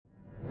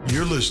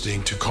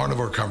listening to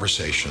Carnivore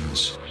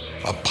Conversations,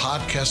 a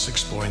podcast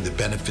exploring the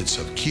benefits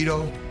of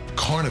keto,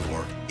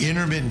 carnivore,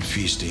 intermittent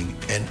feasting,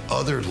 and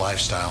other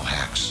lifestyle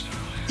hacks.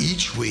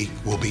 Each week,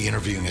 we'll be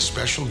interviewing a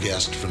special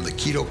guest from the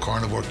keto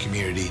carnivore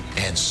community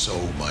and so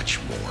much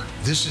more.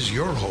 This is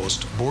your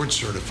host, board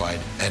certified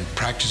and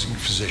practicing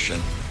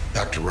physician,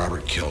 Dr.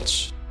 Robert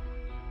Kiltz.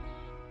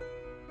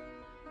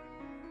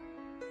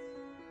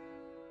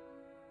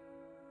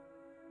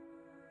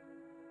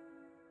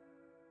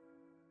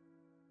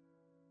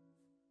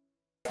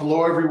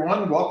 Hello,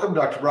 everyone. Welcome,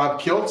 Dr. Rob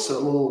Kiltz, a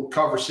little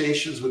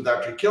conversations with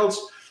Dr. Kiltz,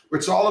 where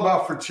it's all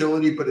about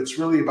fertility, but it's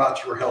really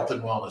about your health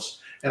and wellness.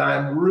 And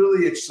I'm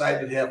really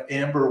excited to have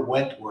Amber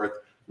Wentworth,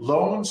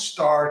 Lone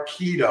Star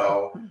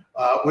Keto,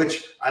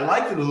 which I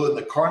like to do in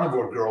the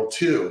Carnivore Girl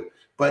too.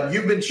 But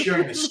you've been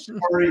sharing the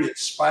story,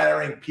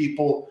 inspiring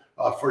people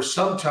for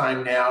some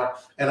time now.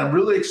 And I'm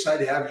really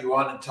excited to have you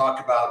on and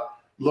talk about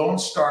Lone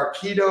Star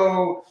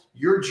Keto,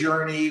 your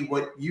journey,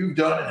 what you've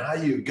done and how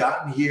you've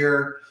gotten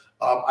here.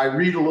 I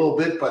read a little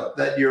bit, but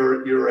that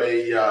you're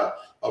a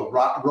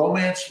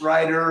romance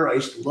writer. I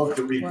used to love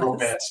to read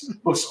romance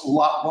books a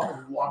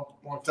long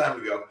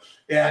time ago,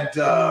 and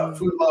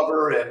food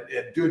lover,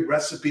 and doing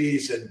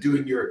recipes and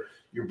doing your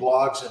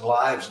blogs and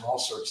lives and all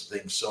sorts of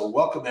things. So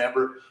welcome,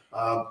 Amber.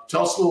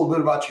 Tell us a little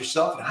bit about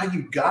yourself and how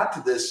you got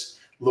to this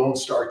Lone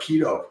Star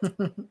Keto.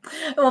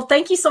 Well,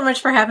 thank you so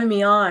much for having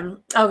me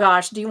on. Oh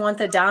gosh, do you want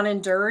the down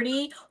and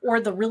dirty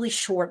or the really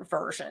short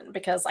version?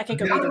 Because I could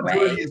go either way.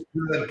 Dirty is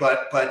good,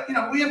 but you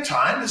know, we have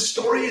time. The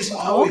story is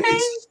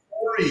always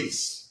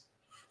stories.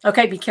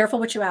 Okay, be careful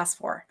what you ask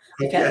for.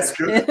 That's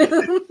good.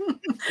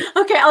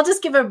 Okay, I'll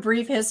just give a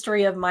brief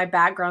history of my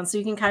background so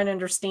you can kind of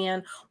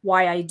understand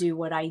why I do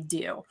what I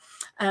do.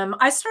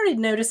 I started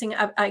noticing,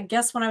 I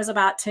guess when I was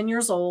about 10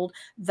 years old,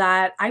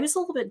 that I was a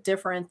little bit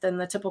different than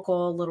the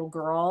typical little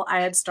girl.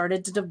 I had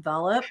started to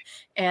develop,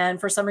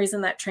 and for some reason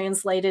that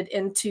translated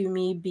into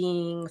me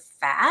being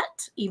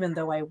fat, even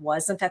though I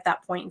wasn't at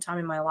that point in time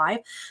in my life.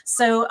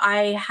 So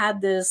I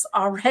had this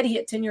already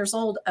at 10 years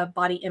old, a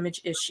body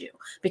image issue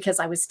because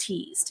I was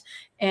teased.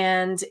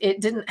 And it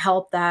didn't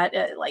help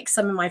that like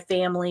some of my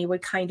family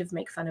would kind of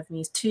make fun of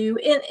me too,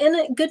 in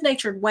a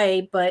good-natured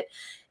way, but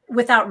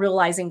without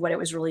realizing what it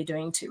was really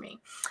doing to me.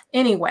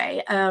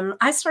 Anyway,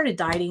 I started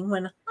dieting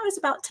when I was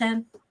about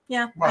 10.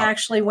 Yeah, wow. I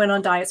actually went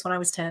on diets when I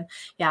was 10.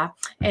 Yeah.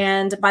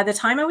 And by the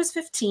time I was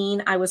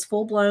 15, I was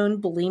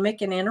full-blown bulimic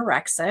and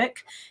anorexic.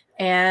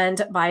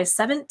 And by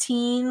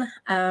 17,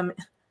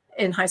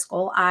 in high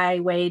school, I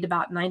weighed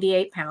about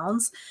 98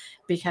 pounds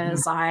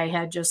because I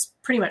had just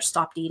pretty much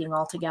stopped eating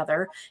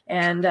altogether.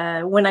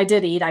 And when I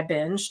did eat, I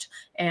binged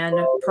and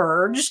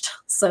purged.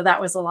 So that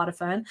was a lot of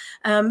fun.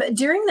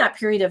 During that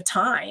period of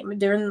time,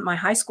 during my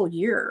high school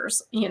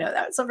years, you know,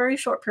 that's a very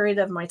short period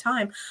of my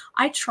time.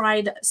 I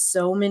tried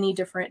so many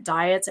different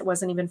diets. It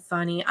wasn't even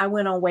funny. I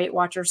went on Weight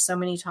Watchers so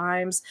many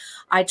times.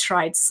 I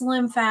tried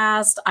Slim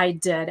Fast. I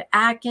did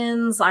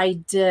Atkins. I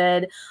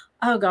did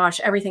oh gosh,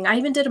 everything. I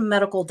even did a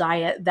medical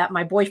diet that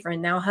my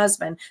boyfriend, now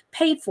husband,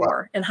 paid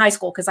for in high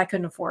school because I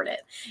couldn't afford it.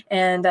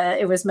 And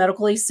it was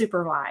medically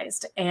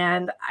supervised.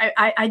 And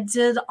I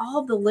did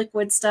all the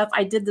liquid stuff.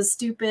 I did the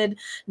stupid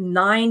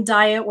 9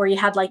 diet where you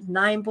had like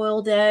 9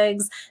 boiled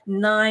eggs,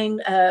 9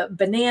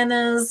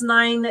 bananas,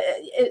 9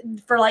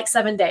 for like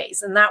 7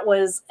 days. And that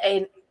was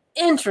an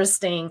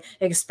interesting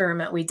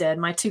experiment we did.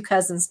 My 2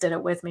 cousins did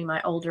it with me,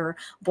 my older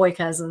boy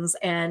cousins,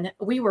 and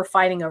we were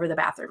fighting over the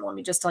bathroom. Let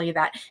me just tell you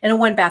that, in a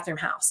 1-bathroom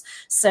house.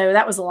 So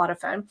that was a lot of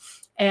fun.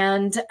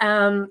 And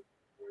I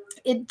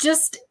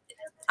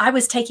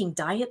was taking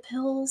diet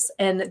pills,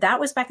 and that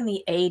was back in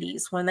the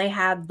 80s when they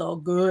had the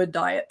good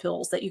diet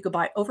pills that you could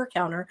buy over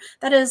counter.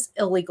 That is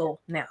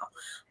illegal now.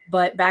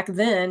 But back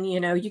then, you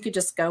know, you could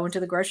just go into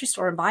the grocery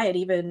store and buy it.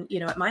 Even, you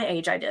know, at my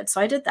age, I did.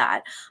 So I did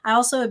that. I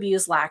also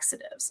abused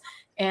laxatives.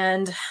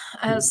 And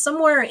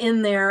somewhere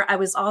in there, I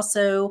was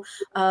also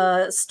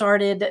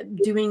started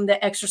doing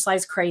the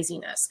exercise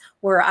craziness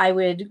where I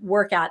would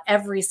work out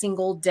every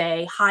single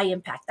day, high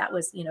impact. That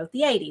was, you know,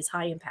 the 80s,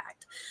 high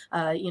impact,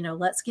 you know,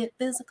 let's get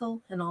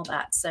physical and all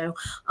that. So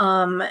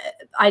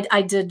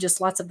I did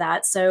just lots of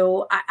that.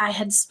 So I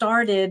had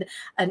started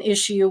an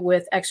issue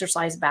with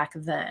exercise back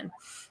then.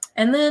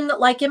 And then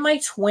like in my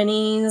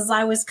 20s,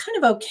 I was kind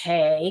of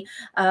okay.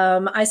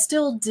 I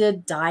still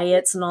did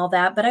diets and all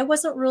that, but I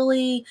wasn't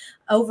really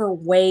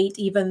overweight,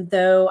 even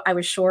though I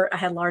was short. I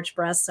had large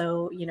breasts.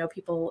 So, you know,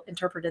 people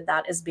interpreted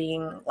that as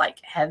being like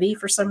heavy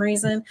for some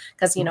reason,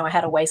 because, you know, I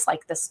had a waist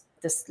like this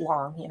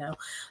long, you know,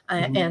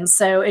 and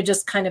so it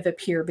just kind of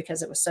appeared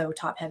because it was so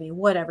top heavy,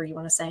 whatever you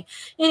want to say.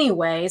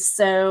 Anyway,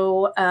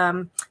 so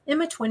in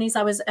my 20s,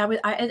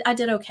 I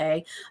did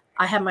okay.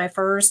 I had my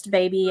first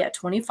baby at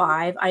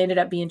 25. I ended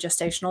up being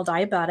gestational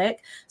diabetic.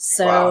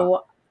 So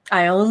wow.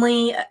 I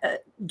only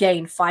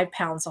gained 5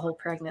 pounds the whole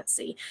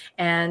pregnancy.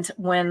 And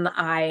when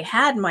I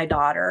had my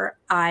daughter,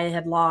 I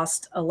had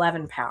lost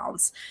 11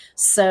 pounds.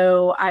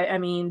 So I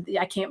mean,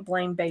 I can't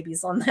blame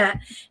babies on that.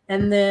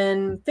 And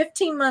then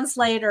 15 months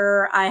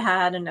later, I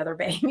had another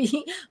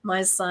baby,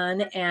 my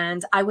son,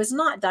 and I was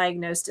not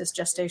diagnosed as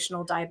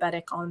gestational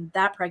diabetic on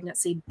that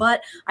pregnancy,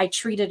 but I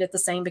treated it the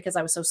same because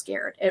I was so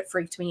scared. It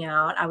freaked me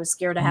out. I was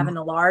scared of having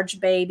a large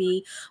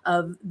baby,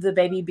 of the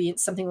baby being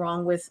something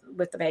wrong with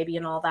the baby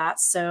and all that.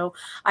 So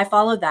I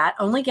followed that,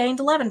 only gained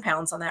 11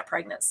 pounds on that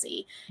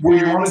pregnancy. Were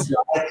you on a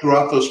diet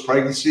throughout those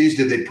pregnancies?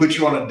 Did they put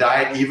you on a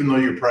diet even though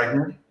you're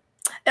pregnant?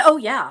 Oh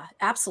yeah,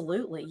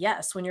 absolutely.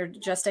 Yes. When you're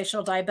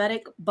gestational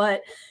diabetic,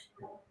 but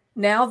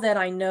now that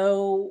I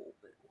know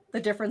the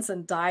difference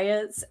in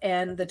diets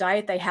and the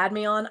diet they had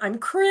me on, I'm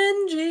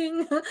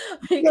cringing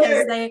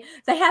because they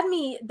had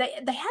me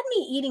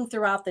eating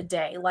throughout the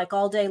day, like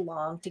all day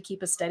long, to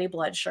keep a steady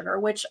blood sugar,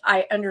 which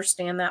I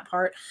understand that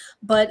part,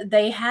 but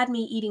they had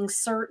me eating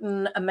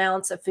certain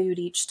amounts of food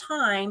each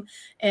time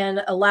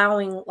and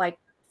allowing like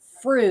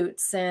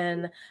fruits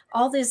and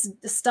all this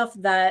stuff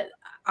that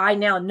I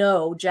now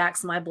know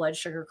jacks my blood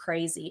sugar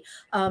crazy.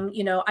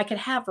 I could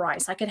have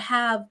rice, I could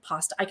have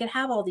pasta, I could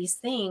have all these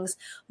things,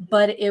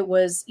 but it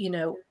was,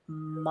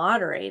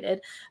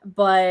 moderated.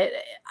 But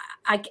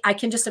I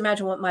can just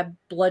imagine what my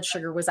blood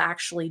sugar was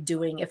actually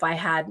doing if I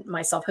had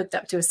myself hooked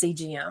up to a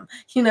CGM,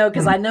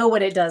 because I know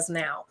what it does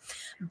now.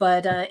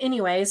 But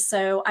anyway,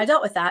 so I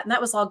dealt with that, and that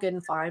was all good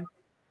and fine.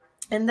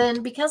 And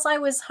then because I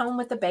was home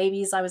with the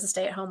babies, I was a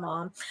stay-at-home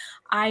mom,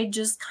 I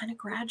just kind of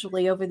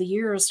gradually over the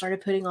years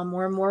started putting on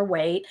more and more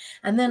weight.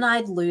 And then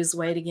I'd lose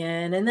weight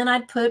again. And then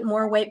I'd put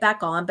more weight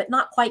back on, but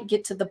not quite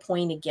get to the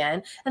point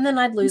again. And then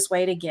I'd lose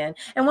weight again.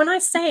 And when I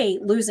say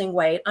losing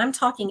weight, I'm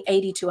talking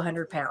 80 to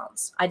 100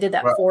 pounds. I did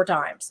that Right. 4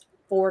 times.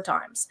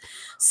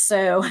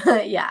 So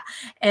yeah.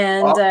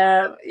 And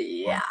Up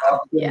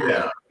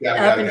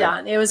and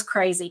down. It was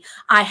crazy.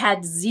 I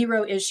had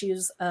zero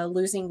issues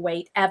losing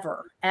weight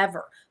ever,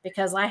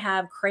 because I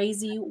have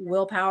crazy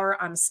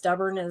willpower. I'm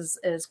stubborn as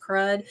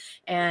crud.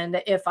 And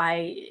if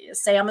I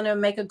say I'm going to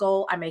make a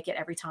goal, I make it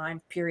every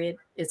time, period.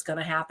 It's going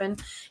to happen.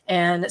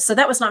 And so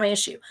that was not my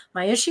issue.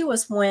 My issue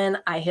was when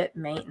I hit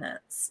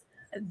maintenance.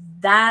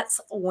 That's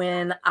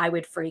when I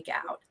would freak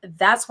out.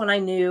 That's when I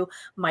knew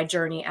my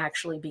journey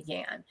actually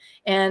began.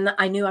 And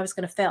I knew I was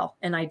going to fail.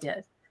 And I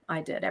did.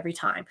 Every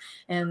time.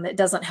 And it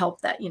doesn't help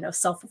that,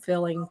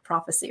 self-fulfilling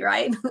prophecy,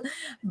 right?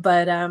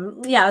 But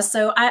yeah,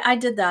 so I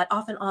did that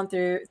off and on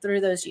through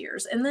those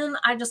years. And then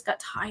I just got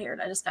tired.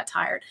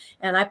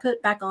 And I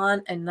put back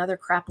on another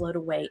crap load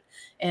of weight.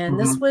 And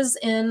this was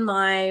in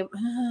my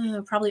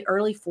probably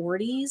early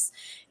 40s.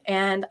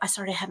 And I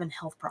started having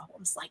health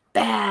problems, like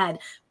bad.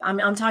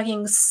 I'm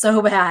talking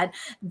so bad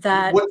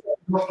that.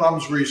 What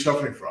problems were you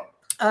suffering from?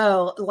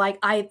 Oh, like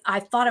I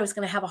thought I was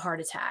going to have a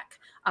heart attack.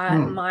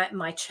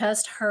 My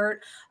chest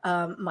hurt.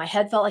 My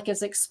head felt like it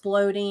was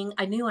exploding.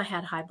 I knew I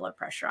had high blood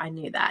pressure. I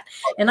knew that.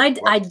 And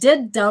I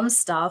did dumb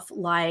stuff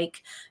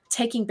like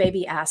taking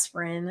baby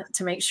aspirin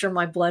to make sure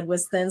my blood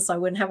was thin so I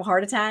wouldn't have a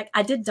heart attack.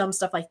 I did dumb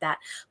stuff like that.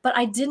 But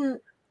I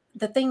didn't.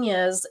 The thing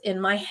is,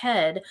 in my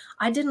head,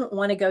 I didn't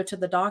want to go to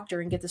the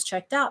doctor and get this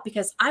checked out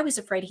because I was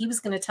afraid he was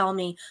going to tell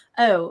me,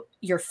 oh,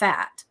 you're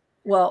fat.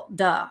 Well,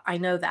 duh, I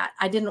know that.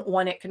 I didn't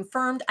want it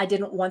confirmed. I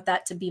didn't want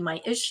that to be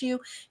my issue,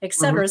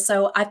 etc.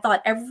 So I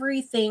thought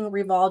everything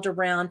revolved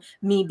around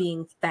me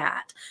being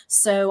fat.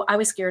 So I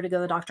was scared to go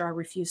to the doctor. I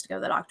refused to go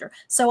to the doctor.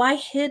 So I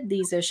hid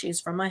these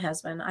issues from my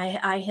husband.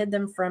 I hid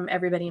them from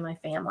everybody in my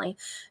family.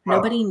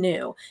 Nobody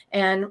knew.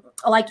 And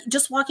like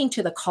just walking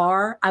to the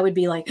car, I would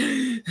be like,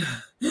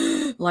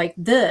 like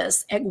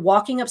this, and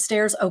walking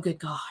upstairs. Oh, good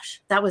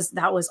gosh, that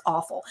was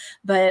awful.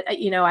 But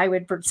I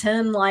would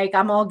pretend like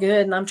I'm all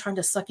good and I'm trying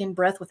to suck in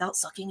breath without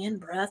sucking in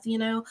breath,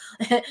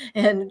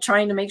 and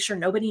trying to make sure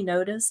nobody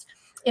noticed.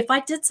 If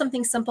I did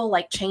something simple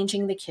like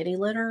changing the kitty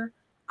litter,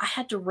 I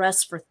had to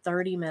rest for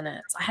 30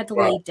 minutes. I had to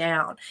lay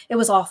down. It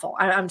was awful.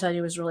 I'm telling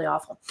you, it was really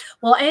awful.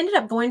 Well, I ended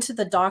up going to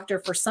the doctor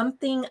for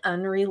something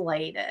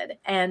unrelated.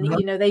 And,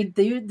 they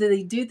do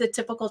the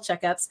typical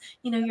checkups,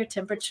 your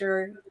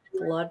temperature,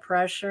 blood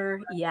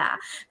pressure. Yeah.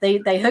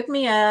 They hooked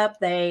me up.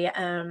 They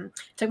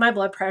took my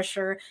blood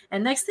pressure.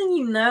 And next thing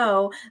you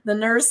know, the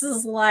nurse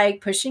is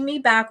like pushing me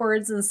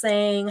backwards and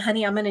saying,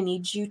 honey, I'm going to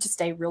need you to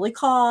stay really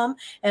calm.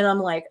 And I'm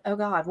like, oh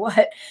God,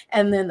 what?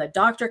 And then the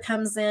doctor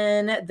comes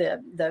in,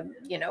 the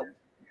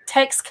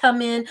techs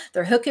come in,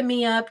 they're hooking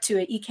me up to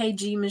an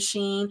EKG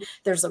machine.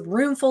 There's a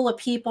room full of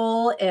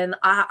people. And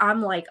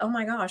I'm like, oh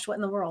my gosh, what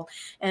in the world?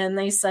 And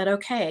they said,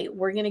 okay,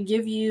 we're going to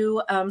give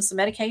you some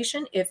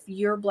medication. If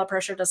your blood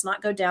pressure does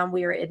not go down,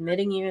 we are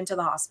admitting you into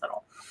the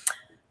hospital.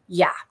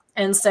 Yeah.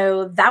 And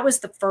so that was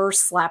the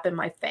first slap in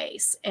my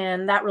face.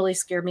 And that really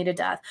scared me to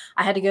death.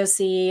 I had to go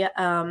see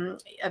a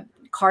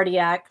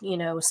cardiac,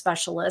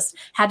 specialist,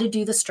 had to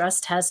do the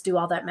stress test, do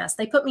all that mess.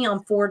 They put me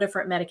on 4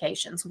 different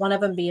medications, one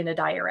of them being a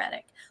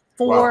diuretic.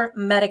 4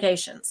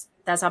 medications.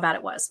 That's how bad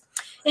it was.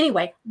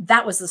 Anyway,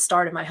 that was the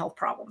start of my health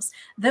problems.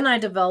 Then I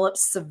developed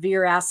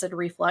severe acid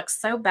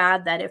reflux so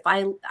bad that if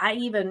I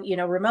even,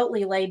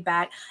 remotely laid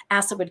back,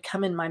 acid would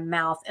come in my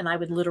mouth and I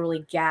would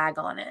literally gag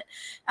on it.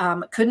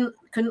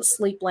 Couldn't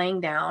sleep laying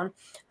down.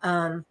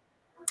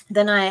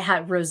 Then I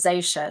had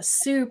rosacea,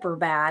 super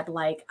bad.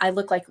 Like I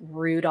looked like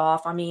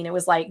Rudolph. I mean, it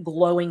was like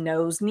glowing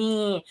nose.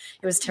 It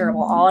was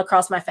terrible all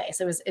across my face.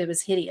 It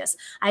was hideous.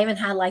 I even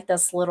had like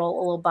this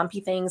little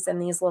bumpy things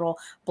and these little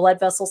blood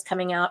vessels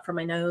coming out from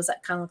my nose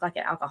that kind of looked like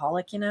an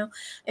alcoholic.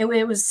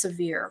 It was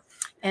severe.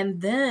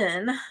 And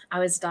then I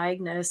was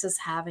diagnosed as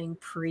having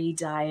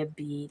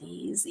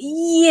pre-diabetes.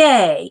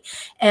 Yay!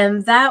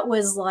 And that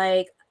was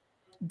like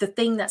the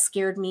thing that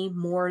scared me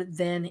more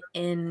than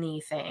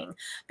anything,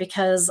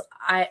 because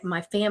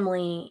my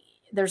family,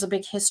 there's a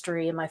big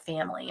history in my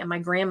family, and my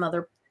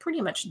grandmother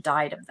pretty much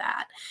died of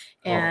that.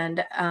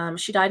 And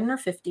she died in her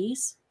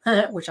 50s,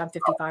 which I'm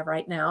 55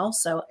 right now.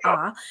 So,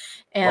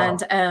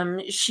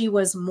 and she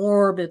was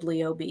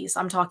morbidly obese.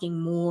 I'm talking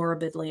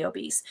morbidly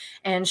obese.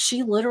 And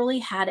she literally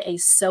had a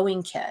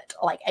sewing kit,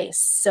 like a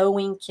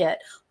sewing kit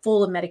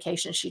full of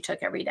medication she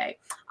took every day.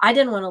 I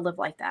didn't want to live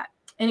like that.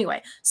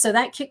 Anyway, so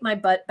that kicked my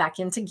butt back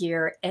into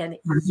gear. And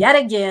yet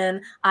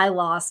again, I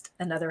lost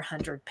another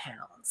 100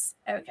 pounds.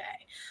 Okay.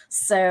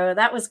 So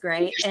that was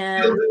great.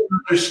 And still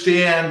didn't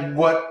understand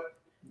what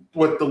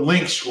the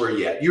links were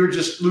yet. You were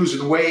just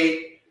losing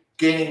weight,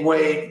 gaining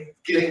weight,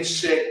 getting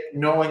sick,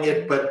 knowing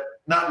it, but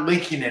not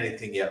linking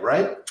anything yet,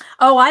 right?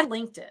 Oh, I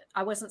linked it.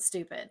 I wasn't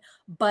stupid,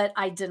 but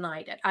I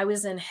denied it. I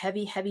was in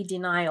heavy, heavy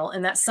denial.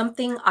 And that's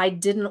something I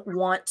didn't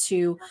want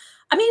to.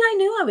 I mean, I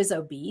knew I was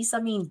obese. I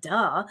mean,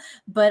 duh.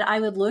 But I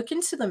would look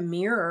into the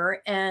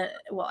mirror and,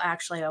 well,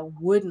 actually, I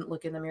wouldn't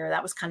look in the mirror.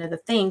 That was kind of the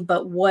thing.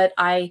 But what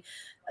I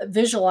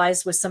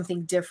visualized was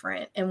something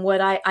different, and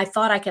what I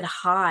thought I could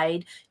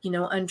hide,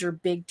 under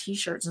big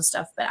t-shirts and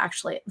stuff, but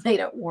actually it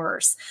made it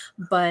worse.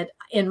 But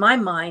in my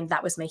mind,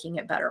 that was making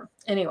it better.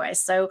 Anyway,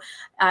 so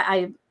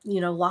I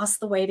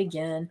lost the weight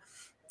again.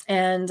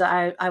 And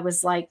I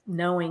was like,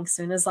 knowing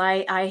soon as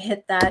I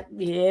hit that,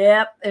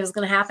 yep, it was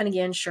going to happen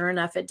again. Sure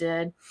enough, it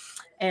did.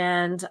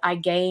 And I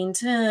gained,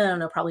 I don't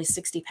know, probably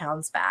 60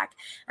 pounds back.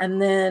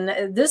 And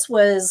then this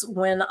was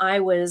when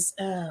I was,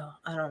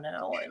 I don't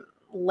know,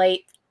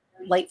 late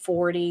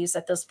 40s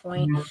at this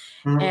point.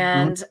 Mm-hmm.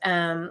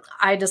 And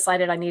I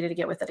decided I needed to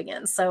get with it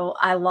again. So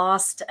I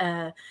lost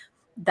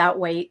that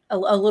weight, a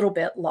little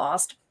bit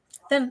lost.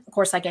 Then, of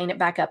course, I gained it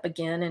back up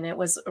again. And it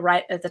was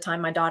right at the time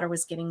my daughter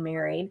was getting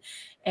married.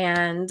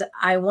 And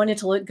I wanted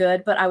to look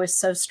good, but I was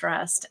so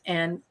stressed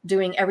and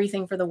doing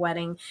everything for the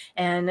wedding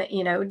and,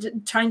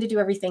 trying to do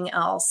everything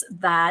else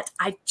that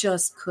I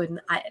just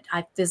couldn't,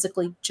 I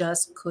physically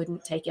just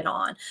couldn't take it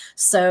on.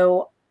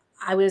 So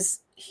I was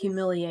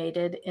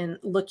humiliated in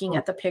looking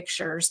at the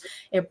pictures.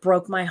 It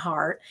broke my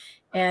heart.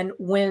 And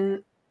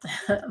when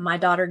my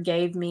daughter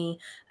gave me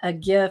a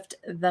gift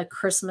the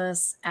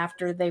Christmas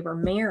after they were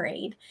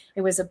married,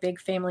 it was a big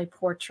family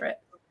portrait.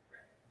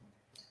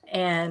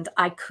 And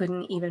I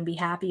couldn't even be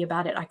happy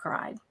about it. I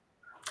cried.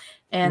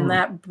 And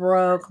that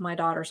broke my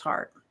daughter's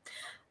heart.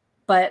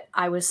 But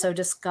I was so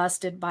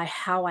disgusted by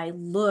how I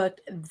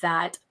looked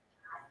that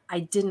I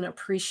didn't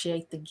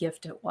appreciate the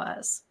gift it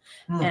was.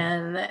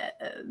 And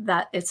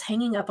that it's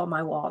hanging up on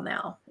my wall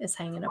now. It's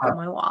hanging up on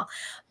my wall.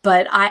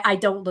 But I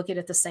don't look at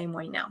it the same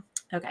way now.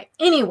 Okay.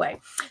 Anyway,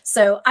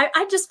 so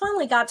I just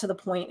finally got to the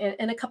point,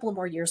 and a couple of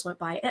more years went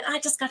by, and I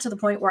just got to the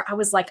point where I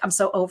was like, I'm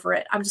so over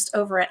it. I'm just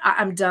over it.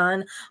 I'm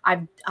done.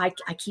 I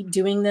keep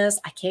doing this.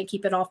 I can't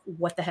keep it off.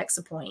 What the heck's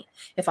the point?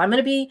 If I'm going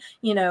to be,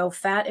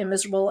 fat and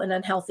miserable and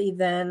unhealthy,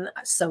 then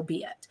so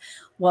be it.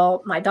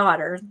 Well, my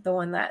daughter, the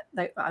one that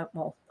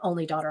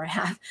only daughter I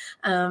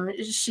have,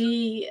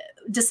 she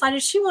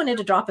decided she wanted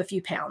to drop a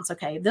few pounds.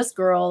 Okay. This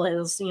girl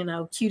is,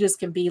 cute as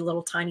can be,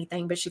 little tiny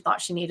thing, but she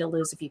thought she needed to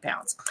lose a few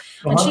pounds.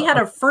 And she had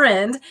a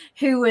friend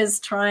who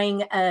was trying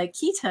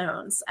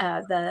ketones,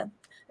 the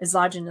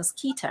exogenous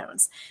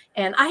ketones.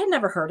 And I had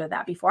never heard of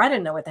that before. I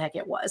didn't know what the heck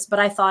it was, but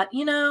I thought,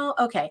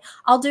 okay,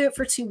 I'll do it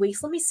for 2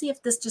 weeks. Let me see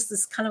if this just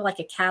is kind of like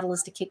a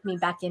catalyst to kick me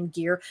back in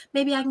gear.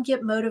 Maybe I can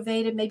get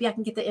motivated. Maybe I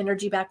can get the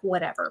energy back,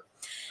 whatever.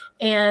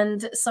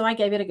 And so I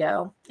gave it a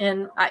go.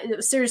 And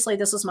seriously,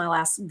 this was my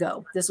last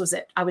go. This was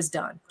it. I was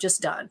done,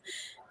 just done.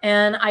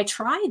 And I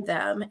tried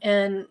them.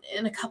 And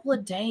in a couple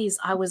of days,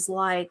 I was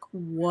like,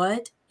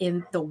 what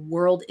in the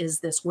world is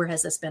this? Where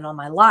has this been all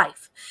my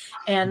life?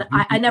 And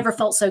I never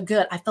felt so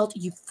good. I felt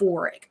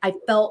euphoric. I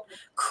felt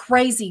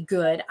crazy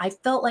good. I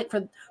felt like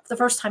for the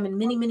first time in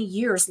many, many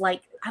years,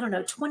 like, I don't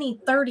know,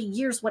 20, 30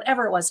 years,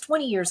 whatever it was,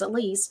 20 years at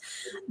least,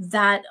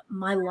 that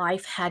my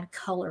life had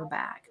color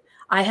back.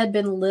 I had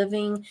been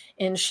living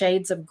in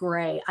shades of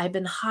gray. I had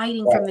been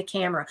hiding from the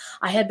camera.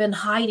 I had been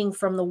hiding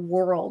from the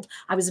world.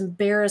 I was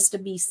embarrassed to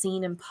be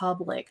seen in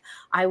public.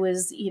 I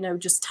was,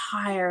 just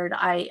tired.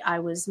 I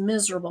was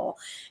miserable.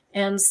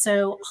 And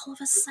so all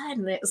of a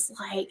sudden it was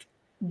like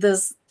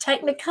this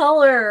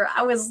technicolor.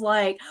 I was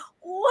like,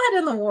 what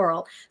in the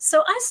world?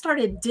 So I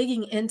started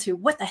digging into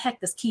what the heck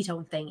this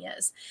ketone thing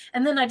is.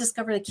 And then I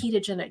discovered the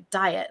ketogenic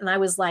diet. And I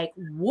was like,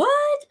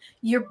 what?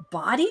 Your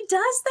body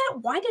does that?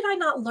 Why did I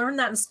not learn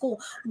that in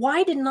school?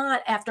 Why did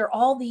not, after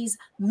all these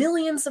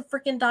millions of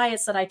freaking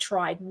diets that I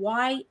tried,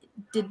 why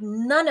did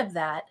none of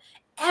that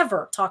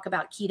ever talk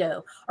about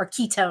keto or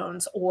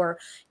ketones or,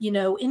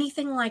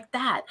 anything like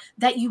that,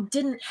 that you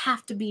didn't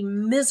have to be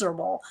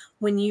miserable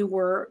when you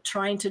were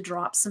trying to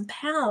drop some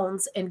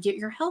pounds and get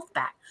your health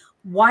back?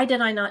 Why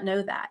did I not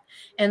know that?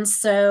 And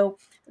so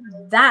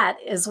that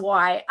is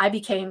why I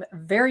became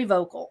very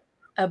vocal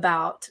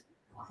about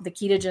the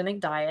ketogenic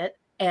diet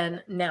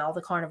and now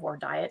the carnivore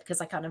diet, because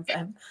I kind of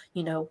have,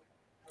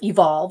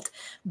 evolved.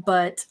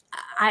 But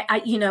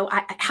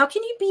how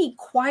can you be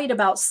quiet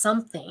about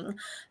something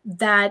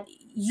that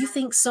you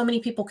think so many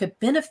people could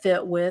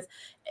benefit with,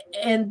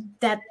 and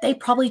that they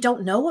probably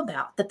don't know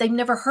about, that they've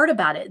never heard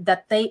about it,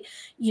 that they,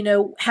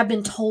 have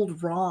been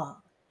told wrong?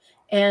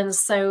 And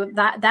so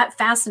that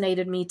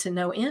fascinated me to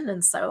no end.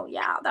 And so,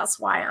 yeah, that's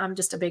why I'm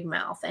just a big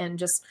mouth and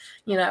just,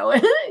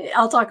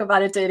 I'll talk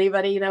about it to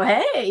anybody,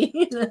 hey,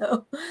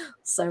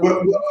 so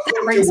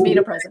that brings me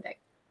to present day.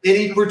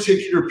 Any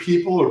particular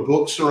people or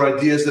books or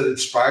ideas that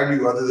inspired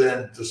you other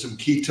than some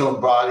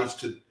ketone bodies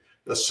to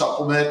the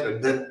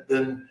supplement,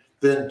 and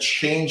then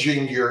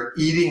changing your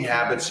eating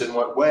habits in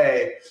what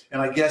way?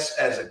 And I guess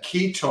as a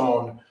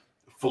ketone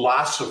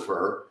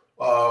philosopher,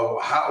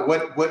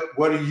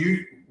 what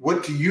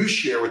do you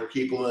share with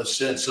people in a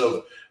sense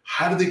of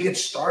how do they get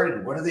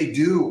started? What do they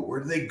do? Where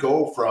do they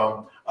go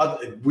from?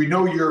 We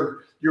know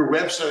your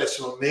website has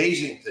some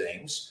amazing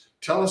things.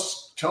 Tell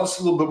us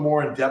a little bit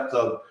more in depth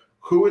of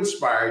who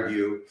inspired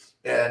you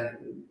and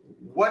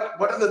what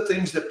are the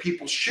things that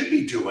people should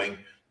be doing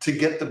to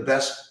get the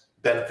best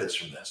benefits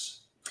from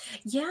this?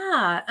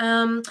 Yeah.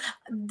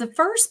 The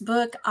first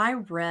book I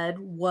read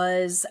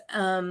was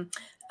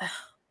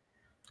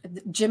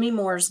Jimmy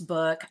Moore's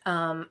book.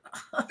 Keto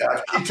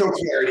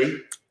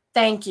Clarity.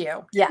 Thank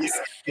you. Yes.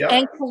 Yeah.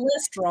 And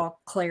Cholesterol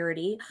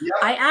Clarity. Yeah.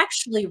 I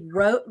actually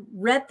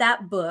read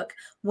that book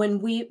when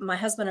my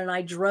husband and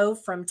I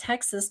drove from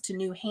Texas to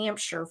New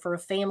Hampshire for a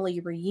family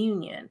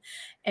reunion.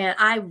 And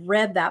I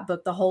read that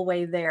book the whole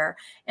way there.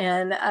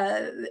 And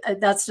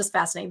that's just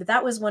fascinating. But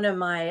that was one of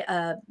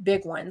my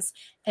big ones.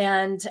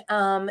 And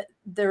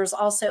there's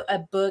also a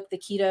book, the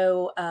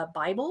Keto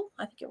Bible.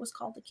 I think it was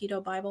called the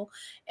Keto Bible.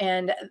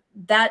 And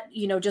that,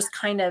 just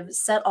kind of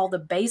set all the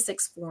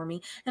basics for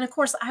me. And of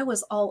course, I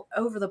was all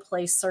over the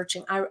place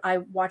searching. I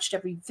watched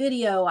every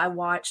video. I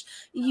watched,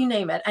 you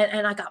name it.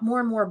 And I got more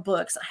and more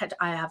books.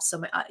 I have so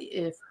many.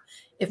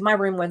 If my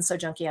room wasn't so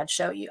junky, I'd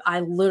show you.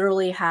 I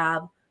literally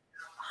have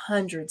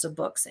hundreds of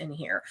books in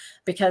here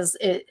because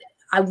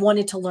I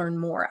wanted to learn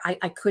more.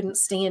 I couldn't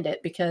stand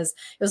it because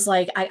it was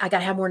like, I got to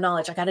have more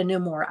knowledge. I got to know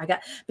more.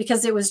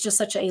 Because it was just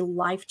such a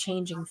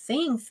life-changing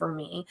thing for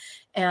me.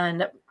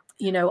 And,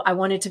 I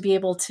wanted to be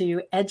able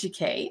to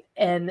educate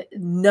and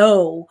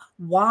know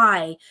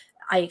why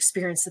I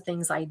experienced the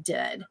things I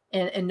did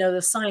and know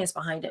the science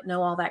behind it,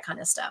 know all that kind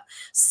of stuff.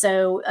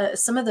 So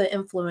some of the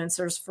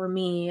influencers for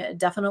me,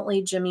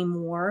 definitely Jimmy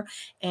Moore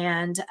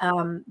and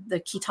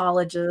the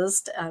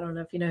ketologist, I don't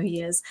know if you know who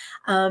he is,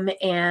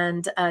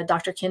 and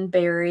Dr. Ken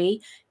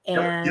Berry,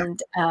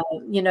 and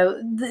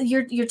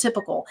your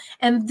typical.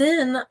 And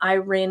then I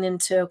ran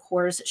into, of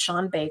course,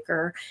 Sean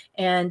Baker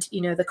and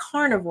the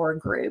carnivore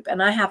group.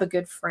 And I have a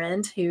good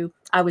friend who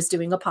I was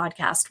doing a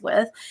podcast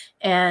with,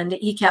 and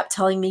he kept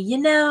telling me,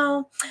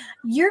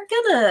 you're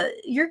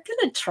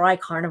gonna try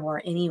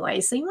carnivore anyway,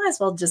 so you might as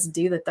well just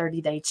do the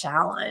 30-day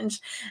challenge.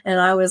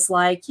 And I was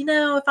like, if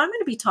I'm going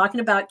to be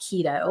talking about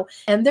keto,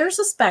 and there's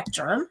a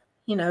spectrum,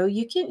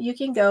 you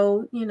can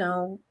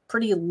go,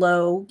 pretty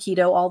low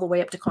keto all the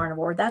way up to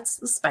carnivore. That's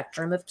the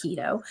spectrum of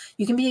keto.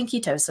 You can be in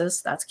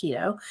ketosis, that's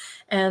keto.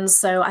 And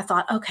so I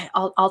thought, okay,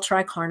 I'll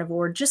try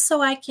carnivore just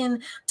so I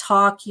can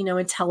talk,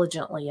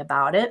 intelligently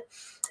about it.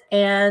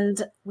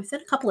 And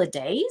within a couple of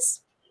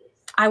days,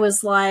 I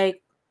was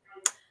like,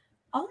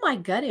 all my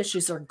gut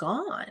issues are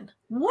gone.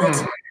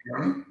 What?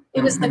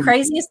 It was the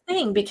craziest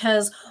thing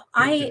because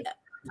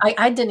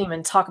I didn't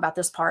even talk about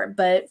this part,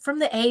 but from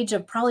the age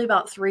of probably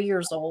about 3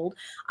 years old,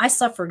 I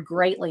suffered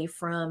greatly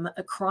from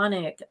a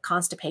chronic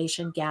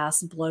constipation,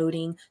 gas,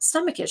 bloating,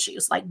 stomach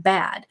issues, like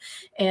bad.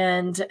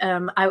 And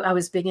I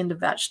was big into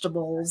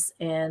vegetables,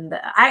 and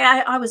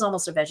I was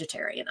almost a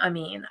vegetarian. I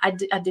mean, I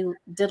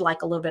did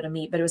like a little bit of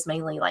meat, but it was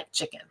mainly like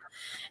chicken.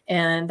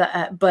 And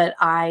but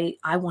I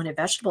wanted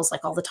vegetables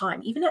like all the time.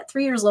 Even at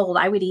 3 years old,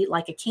 I would eat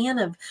like a can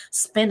of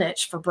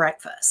spinach for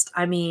breakfast.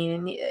 I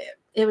mean,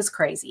 it was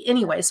crazy.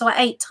 Anyway, so I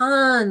ate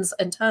tons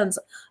and tons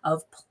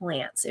of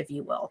plants, if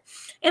you will.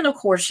 And of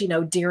course,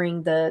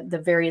 during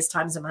the various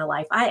times in my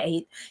life, I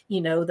ate,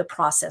 the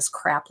processed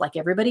crap like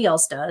everybody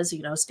else does,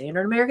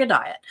 standard American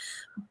diet.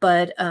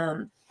 But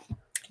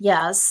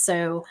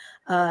so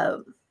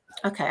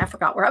okay, I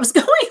forgot where I was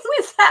going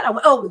with that.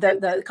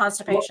 The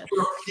constipation.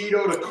 From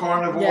keto to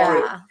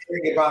carnivore, and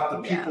hearing about the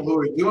people who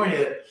are doing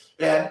it.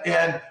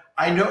 And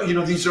I know,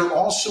 these are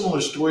all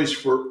similar stories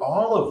for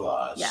all of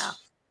us.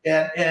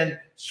 Yeah. And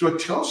so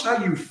tell us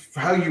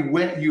how you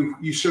went,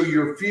 so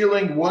you're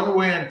feeling one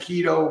way on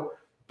keto,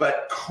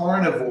 but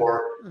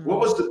carnivore. What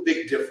was the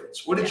big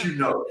difference? What did you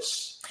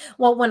notice?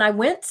 Well, when I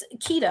went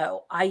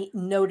keto, I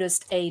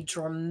noticed a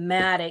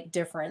dramatic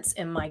difference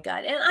in my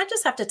gut. And I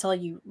just have to tell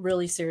you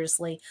really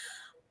seriously,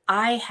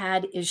 I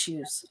had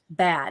issues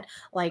bad.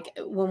 Like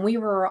when we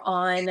were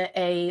on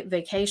a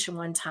vacation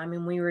one time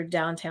and we were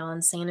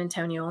downtown San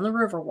Antonio on the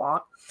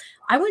Riverwalk,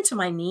 I went to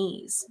my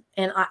knees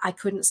and I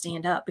couldn't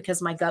stand up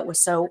because my gut was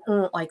so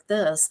like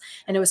this.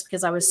 And it was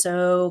because I was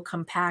so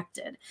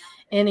compacted.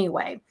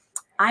 Anyway,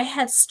 I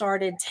had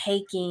started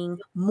taking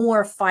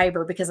more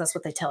fiber because that's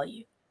what they tell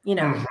you.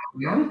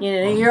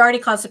 You're already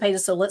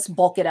constipated, so let's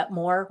bulk it up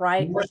more,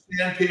 right? More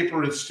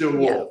sandpaper and still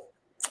wool.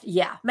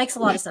 Yeah, makes a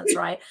lot of sense,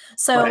 right?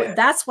 So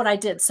that's what I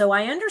did. So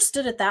I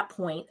understood at that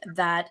point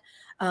that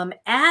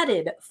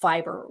added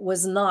fiber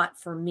was not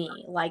for me,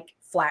 like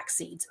flax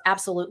seeds,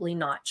 absolutely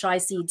not. Chia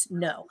seeds,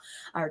 no,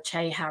 or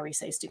chia, however you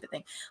say stupid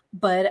thing.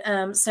 But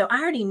so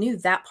I already knew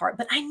that part,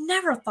 but I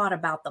never thought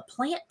about the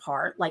plant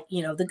part, like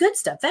the good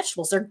stuff.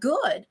 Vegetables are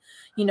good,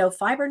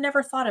 fiber.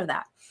 Never thought of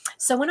that.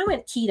 So when I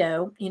went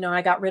keto,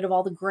 I got rid of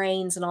all the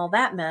grains and all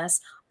that mess.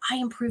 I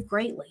improved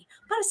greatly,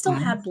 but I still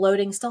had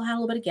bloating, still had a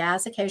little bit of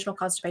gas, occasional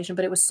constipation,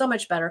 but it was so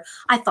much better.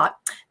 I thought,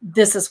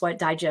 this is what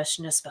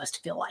digestion is supposed to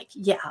feel like.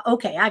 Yeah,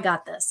 okay, I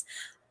got this.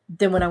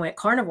 Then when I went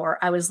carnivore,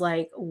 I was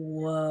like,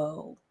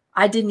 whoa,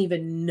 I didn't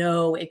even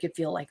know it could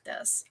feel like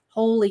this.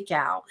 Holy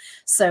cow.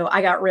 So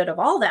I got rid of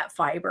all that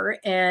fiber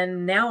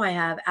and now I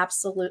have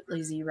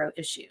absolutely zero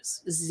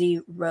issues.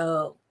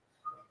 Zero.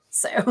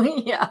 So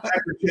yeah.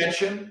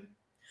 Hypertension?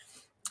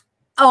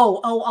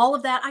 Oh, all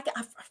of that. I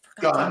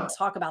forgot to even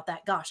talk about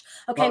that. Gosh.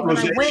 Okay. When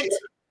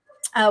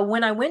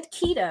I went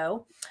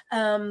keto,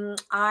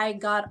 I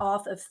got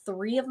off of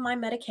 3 of my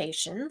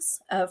medications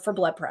for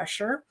blood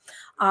pressure.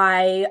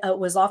 I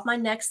was off my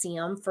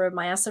Nexium for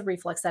my acid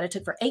reflux that I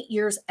took for 8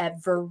 years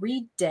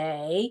every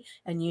day.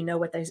 And you know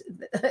what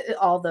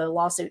all the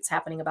lawsuits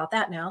happening about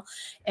that now.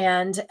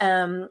 And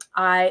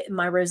my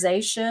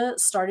rosacea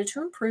started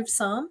to improve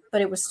some,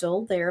 but it was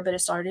still there, but it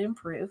started to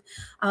improve.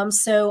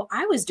 So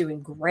I was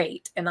doing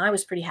great and I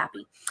was pretty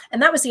happy.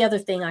 And that was the other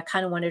thing I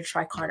kind of wanted to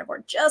try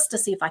carnivore just to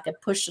see if I could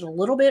push it a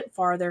little bit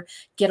farther,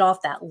 get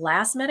off that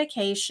last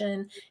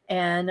medication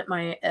and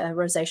my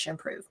rosacea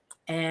improve.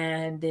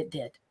 And it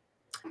did.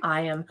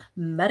 I am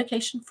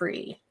medication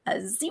free,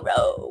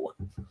 0.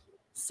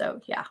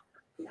 So yeah,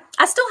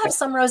 I still have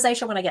some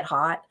rosacea when I get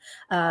hot,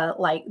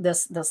 like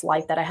this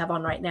light that I have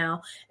on right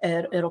now.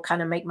 It'll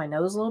kind of make my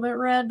nose a little bit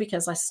red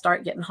because I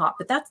start getting hot.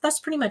 But that's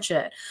pretty much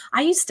it.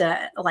 I used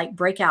to like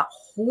break out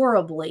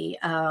horribly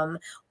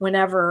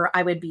whenever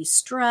I would be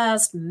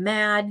stressed,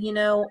 mad,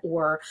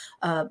 or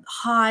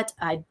hot.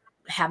 I'd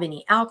have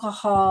any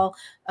alcohol,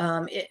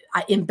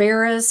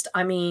 embarrassed.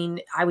 I mean,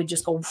 I would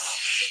just go,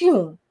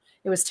 phew.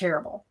 It was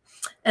terrible.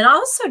 And I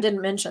also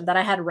didn't mention that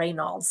I had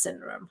Raynaud's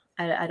syndrome.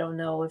 I don't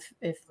know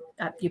if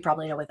you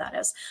probably know what that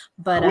is,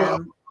 but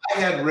I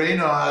had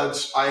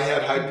Raynaud's, I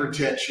had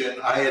hypertension,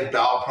 I had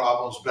bowel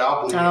problems,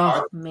 bowel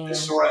bleeding,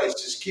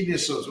 psoriasis, kidney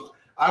stones.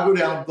 I go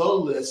down the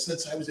list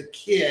since I was a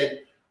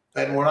kid.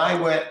 And when I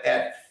went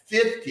at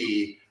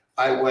 50,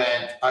 I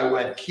went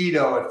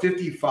keto. At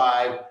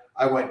 55,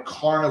 I went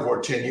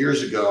carnivore 10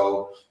 years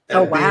ago.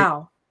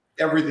 And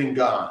everything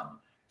gone.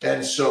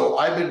 And so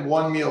I've been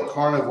one meal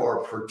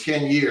carnivore for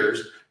 10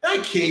 years. I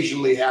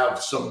occasionally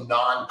have some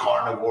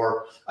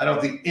non-carnivore. I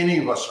don't think any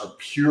of us are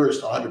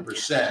purist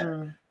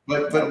 100%.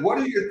 But what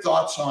are your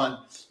thoughts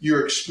on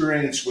your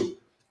experience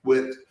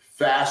with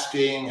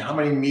fasting? How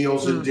many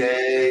meals a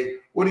day?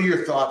 What are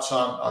your thoughts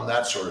on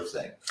that sort of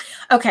thing?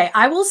 Okay,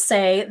 I will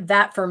say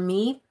that for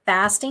me,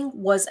 fasting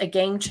was a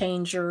game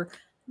changer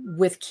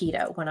with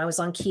keto when I was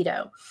on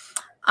keto.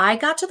 I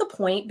got to the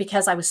point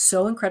because I was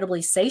so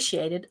incredibly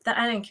satiated that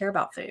I didn't care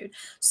about food.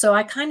 So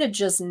I kind of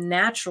just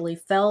naturally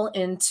fell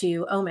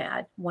into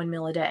OMAD, 1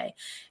 meal a day.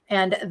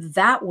 And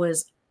that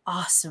was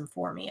awesome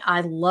for me.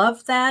 I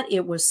loved that.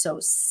 It was so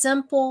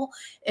simple.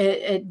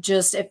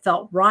 It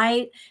felt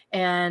right.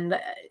 And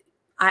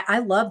I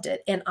loved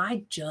it. And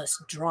I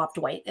just dropped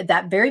weight.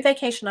 That very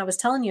vacation I was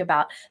telling you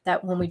about,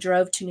 that when we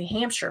drove to New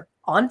Hampshire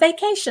on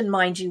vacation,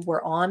 mind you,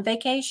 we're on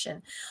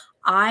vacation.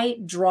 I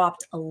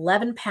dropped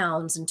 11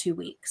 pounds in 2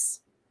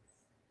 weeks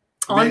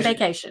on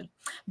vacation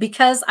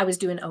because I was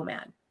doing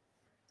OMAD.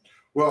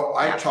 Well,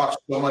 I talk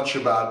so much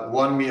about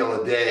 1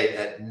 meal a day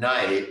at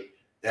night,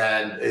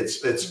 and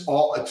it's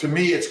all, to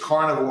me, it's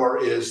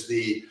carnivore is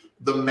the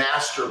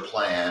master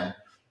plan.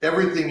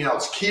 Everything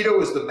else,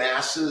 keto is the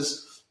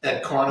masses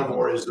and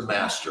carnivore is the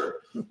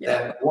master.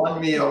 Yeah. And 1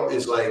 meal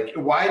is like,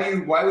 why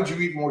would you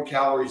eat more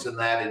calories than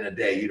that in a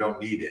day? You don't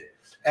need it.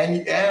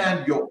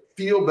 And you'll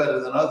feel better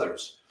than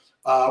others.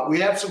 We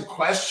have some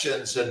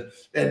questions,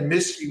 and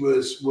Misty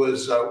was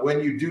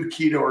when you do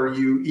keto, are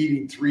you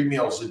eating 3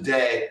 meals a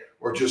day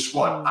or just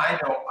one? I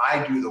know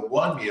I do the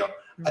 1 meal,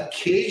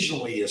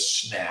 occasionally a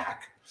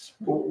snack,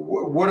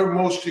 What are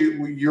most of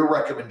your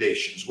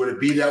recommendations? Would it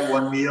be that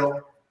one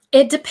meal?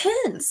 It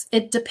depends.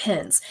 It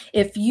depends.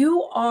 If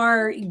you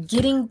are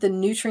getting the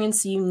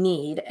nutrients you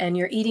need and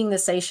you're eating the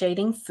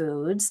satiating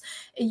foods,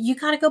 you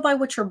got to go by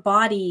what your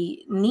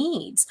body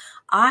needs.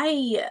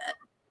 I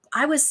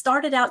I was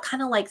started out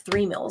kind of like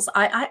 3 meals.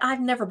 I've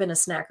never been a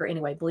snacker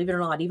anyway, believe it or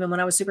not. Even when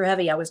I was super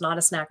heavy, I was not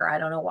a snacker. I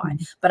don't know why,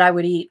 but I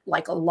would eat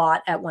like a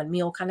lot at one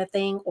meal kind of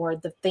thing, or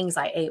the things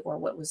I ate were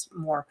what was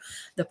more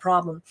the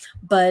problem.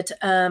 But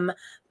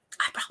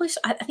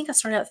I think I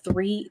started out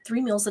three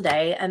meals a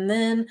day, and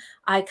then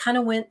I kind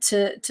of went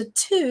to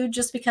two,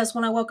 just because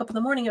when I woke up in the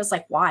morning, it was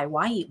like, why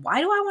eat? Why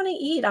do I want to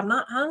eat? I'm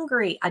not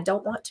hungry. I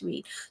don't want to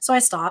eat. So I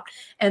stopped.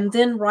 And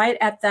then right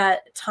at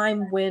that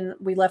time when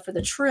we left for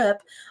the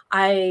trip,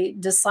 I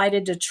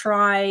decided to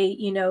try,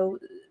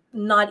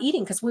 not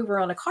eating, because we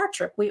were on a car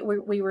trip. We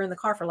were in the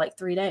car for like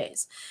 3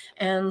 days.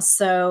 And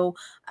so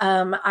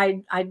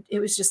it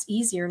was just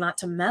easier not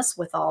to mess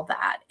with all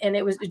that. And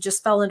it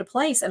just fell into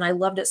place, and I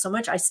loved it so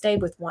much. I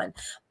stayed with one.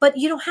 But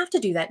you don't have to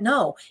do that.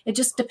 No, it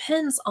just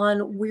depends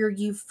on where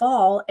you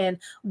fall and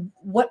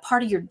what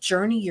part of your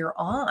journey you're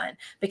on.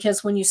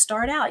 Because when you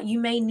start out, you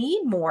may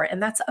need more,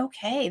 and that's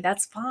okay.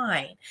 That's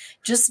fine.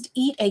 Just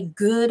eat a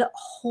good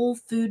whole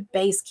food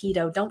based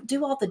keto. Don't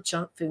do all the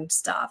junk food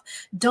stuff.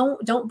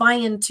 Don't buy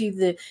into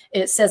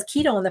it says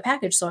keto on the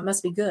package, so it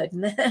must be good.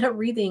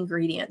 Read the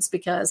ingredients,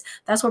 because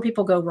that's where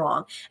people go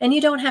wrong. And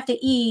you don't have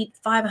to eat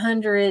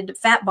 500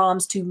 fat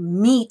bombs to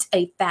meet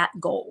a fat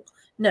goal.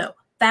 No,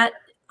 fat,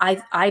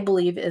 I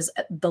believe, is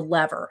the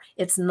lever.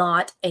 It's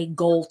not a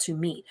goal to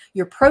meet.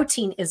 Your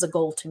protein is a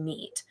goal to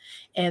meet.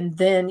 And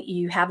then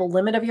you have a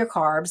limit of your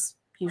carbs,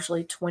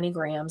 usually 20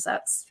 grams.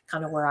 That's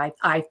kind of where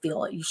I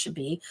feel you should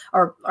be,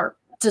 or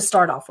to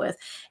start off with.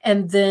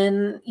 And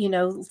then,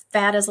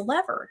 fat as a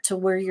lever to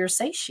where you're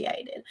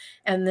satiated,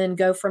 and then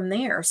go from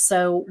there.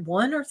 So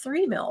 1 or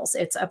 3 meals,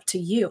 it's up to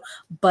you.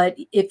 But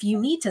if you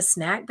need to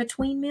snack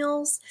between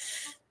meals,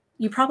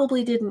 you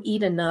probably didn't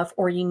eat enough,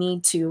 or you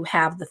need to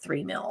have the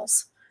 3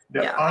 meals.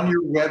 Now, Yeah. on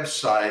your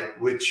website,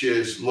 which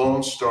is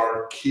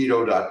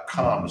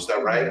lonestarketo.com, is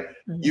that right?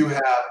 Mm-hmm. You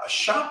have a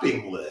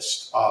shopping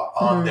list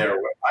on there,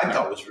 which I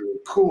thought was really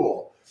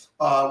cool.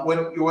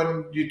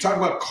 When you talk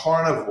about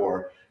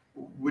carnivore,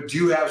 would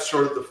you have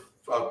sort of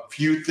a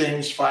few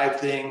things, 5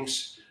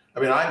 things? I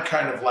mean, I'm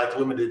kind of like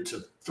limited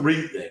to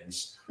 3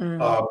 things.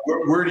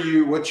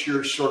 What's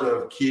your sort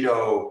of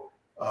keto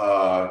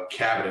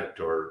cabinet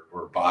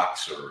or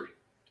box or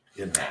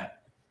in that?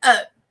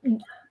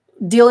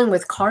 Dealing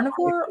with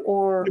carnivore,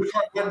 or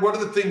what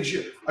are the things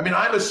I'm a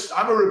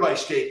ribeye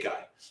steak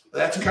guy.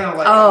 That's kind of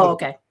like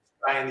okay,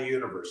 guy in the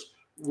universe.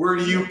 Where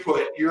do you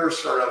put your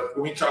sort of,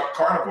 when we talk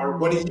carnivore,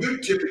 what do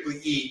you typically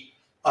eat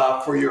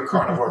for your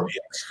carnivore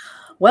meals?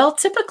 Well,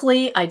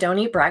 typically I don't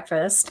eat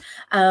breakfast.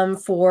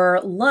 For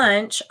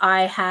lunch,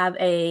 I have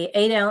a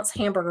 8-ounce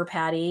hamburger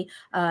patty,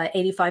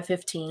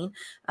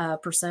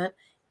 85-15%.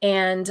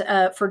 And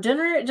for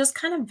dinner, it just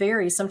kind of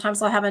varies.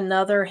 Sometimes I'll have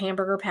another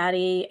hamburger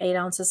patty, 8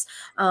 ounces,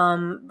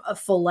 a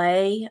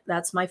filet.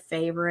 That's my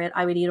favorite.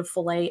 I would eat a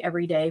filet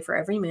every day for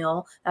every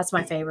meal. That's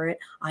my favorite.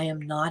 I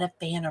am not a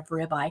fan of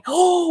ribeye.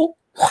 Oh,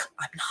 I'm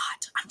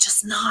not. I'm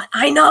just not.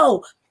 I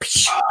know.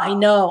 I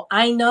know.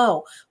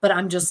 But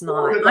I'm just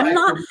not.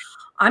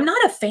 I'm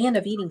not a fan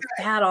of eating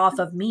fat off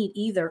of meat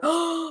either.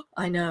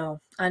 I know.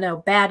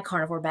 Bad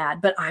carnivore,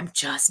 bad, but I'm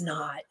just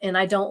not. And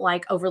I don't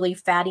like overly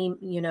fatty,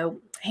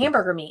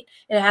 hamburger meat.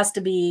 It has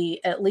to be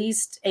at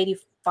least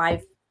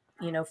 85,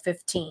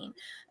 15.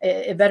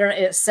 It better,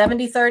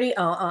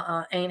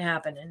 70-30. Ain't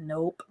happening.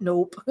 Nope.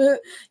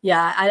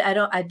 Yeah.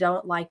 I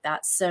don't like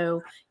that.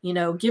 So,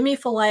 give me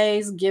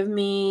fillets, give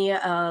me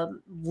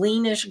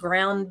leanish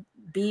ground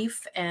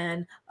beef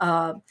and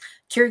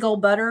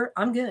Kerrygold butter.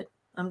 I'm good.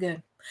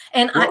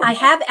 And I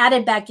have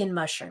added back in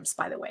mushrooms,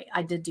 by the way.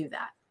 I did do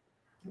that.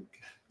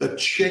 The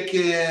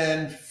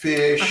chicken,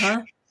 fish,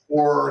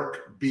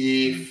 pork,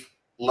 beef,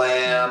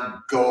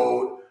 lamb,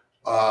 goat,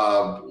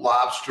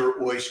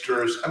 lobster,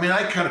 oysters. I mean,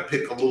 I kind of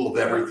pick a little of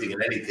everything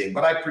and anything,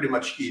 but I pretty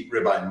much eat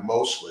ribeye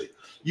mostly.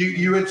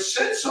 You had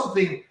said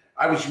something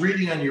I was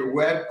reading on your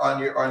on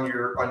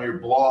your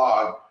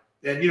blog,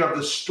 and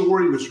the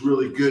story was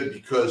really good,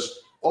 because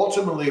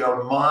ultimately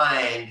our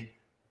mind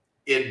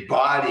and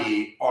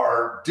body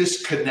are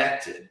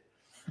disconnected.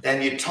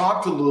 And you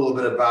talked a little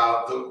bit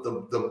about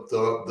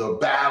the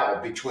battle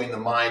between the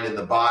mind and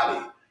the body.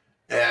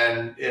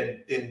 And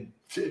can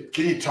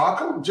you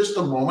talk just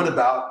a moment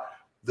about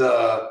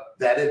that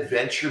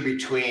adventure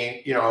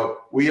between,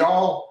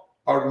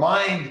 our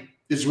mind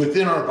is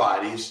within our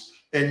bodies,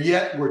 and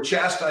yet we're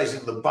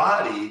chastising the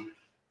body,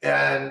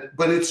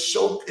 but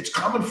it's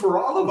common for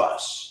all of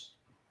us.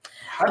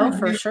 How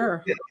did you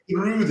get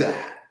through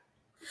that?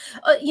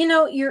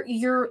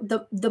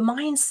 The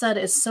mindset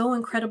is so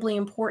incredibly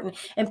important,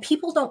 and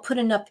people don't put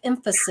enough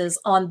emphasis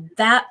on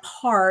that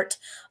part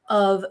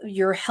of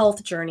your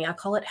health journey. I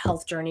call it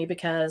health journey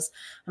because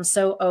I'm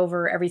so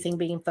over everything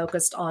being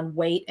focused on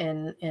weight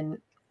and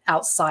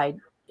outside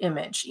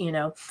image,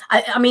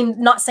 I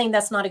mean, not saying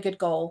that's not a good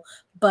goal,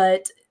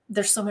 but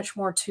there's so much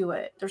more to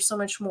it. There's so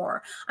much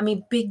more. I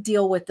mean, big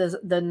deal with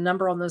the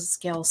number on the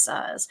scale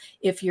says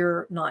if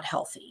you're not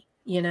healthy,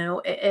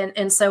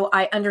 and so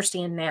I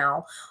understand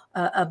now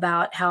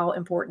about how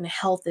important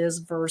health is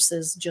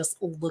versus just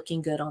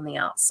looking good on the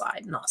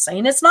outside. Not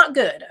saying it's not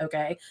good.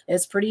 Okay.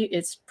 It's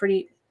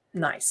pretty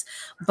nice,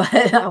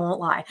 but I won't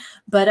lie.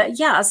 But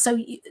yeah, so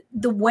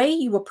the way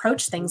you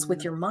approach things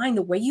with your mind,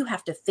 the way you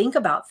have to think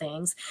about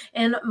things,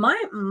 and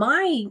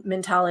my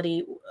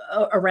mentality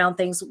around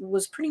things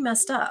was pretty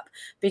messed up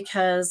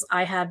because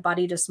I had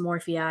body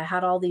dysmorphia. I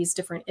had all these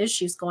different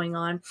issues going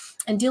on,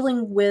 and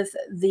dealing with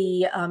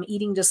the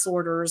eating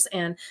disorders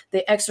and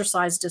the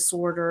exercise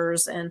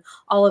disorders and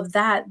all of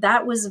that.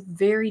 That was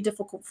very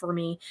difficult for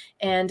me,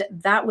 and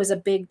that was a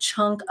big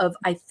chunk of,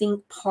 I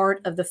think, part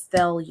of the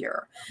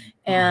failure.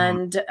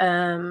 And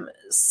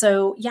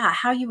so, yeah,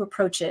 how you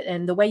approach it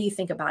and the way you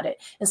think about it,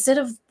 instead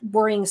of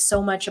worrying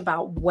so much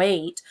about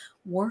weight,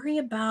 worry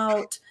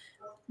about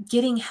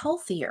getting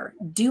healthier,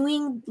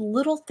 doing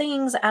little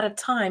things at a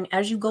time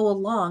as you go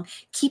along.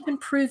 Keep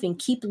improving,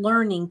 keep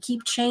learning,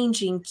 keep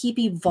changing, keep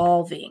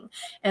evolving.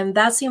 And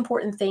that's the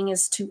important thing,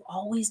 is to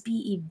always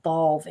be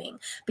evolving.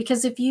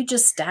 Because if you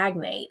just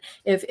stagnate,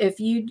 if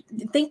you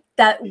think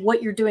that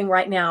what you're doing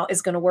right now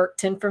is going to work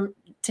 10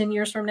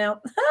 years from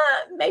now,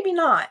 maybe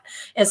not,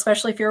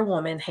 especially if you're a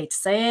woman. Hate to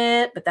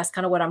say it, but that's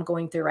kind of what I'm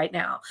going through right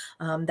now.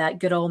 That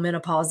good old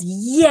menopause,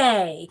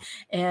 yay,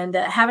 and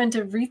having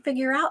to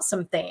refigure out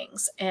some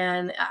things.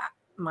 And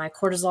my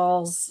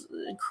cortisol's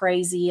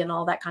crazy and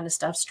all that kind of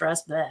stuff,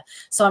 stress, bleh.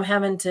 So I'm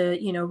having to,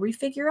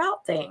 refigure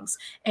out things.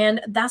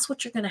 And that's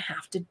what you're going to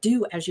have to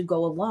do as you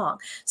go along.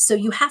 So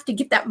you have to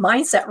get that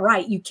mindset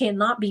right. You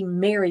cannot be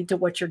married to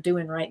what you're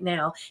doing right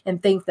now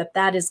and think that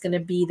that is going to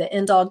be the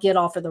end all get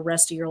all for the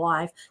rest of your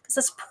life, because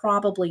that's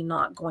probably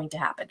not going to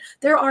happen.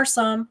 There are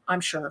some,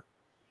 I'm sure,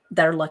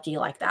 that are lucky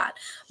like that,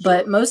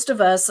 but most of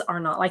us are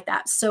not like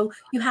that. So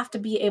you have to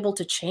be able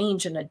to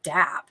change and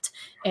adapt,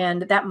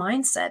 and that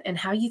mindset and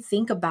how you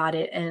think about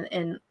it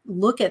and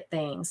look at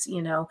things,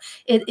 and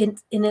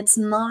it's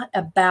not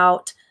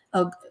about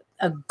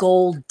a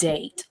goal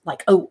date,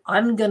 like, oh,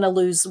 I'm going to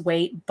lose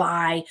weight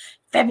by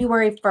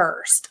February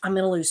 1st. I'm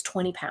going to lose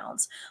 20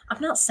 pounds.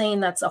 I'm not saying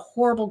that's a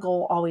horrible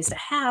goal always to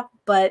have,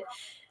 but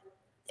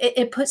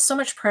it puts so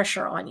much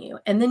pressure on you.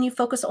 And then you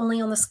focus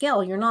only on the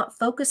scale. You're not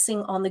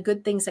focusing on the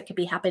good things that could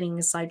be happening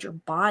inside your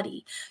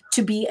body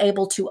to be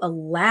able to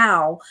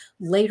allow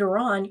later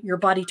on your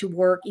body to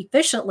work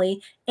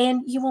efficiently,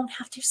 and you won't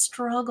have to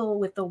struggle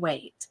with the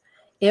weight.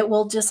 It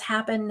will just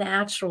happen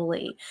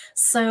naturally.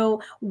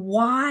 So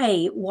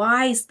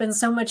why spend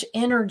so much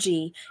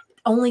energy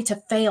only to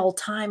fail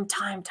time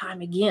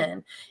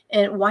again?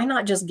 And why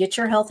not just get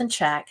your health in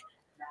check?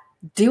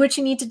 Do what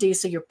you need to do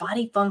so your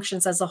body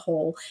functions as a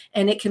whole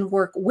and it can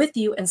work with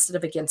you instead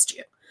of against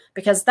you.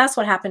 Because that's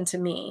what happened to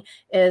me,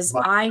 is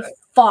I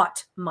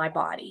fought my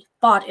body,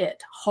 fought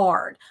it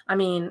hard. I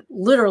mean,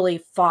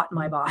 literally fought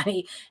my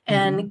body.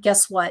 And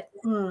guess what?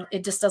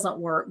 It just doesn't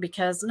work,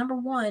 because number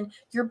one,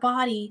 your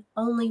body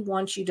only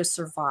wants you to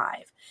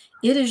survive.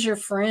 It is your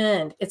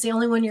friend. It's the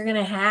only one you're going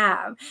to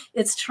have.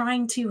 It's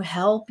trying to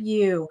help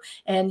you,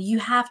 and you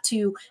have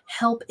to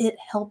help it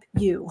help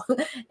you.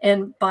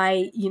 And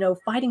by,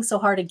 fighting so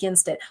hard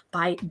against it,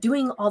 by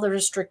doing all the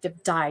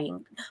restrictive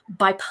dieting,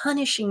 by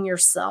punishing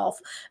yourself,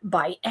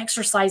 by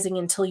exercising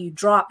until you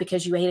drop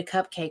because you ate a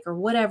cupcake or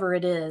whatever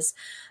it is,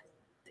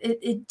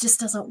 it just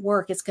doesn't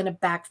work. It's going to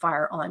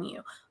backfire on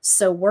you.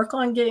 So work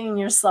on getting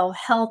yourself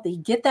healthy.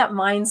 Get that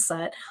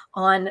mindset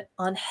on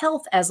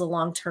health as a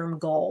long-term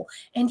goal.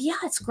 And yeah,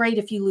 it's great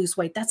if you lose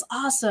weight. That's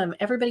awesome.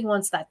 Everybody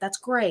wants that. That's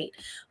great.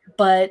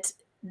 But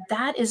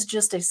that is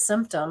just a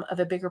symptom of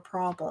a bigger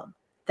problem.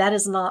 That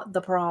is not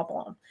the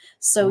problem.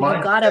 So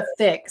you got to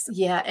fix.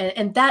 Yeah.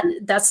 And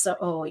that's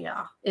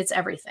it's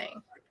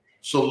everything.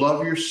 So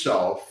love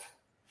yourself.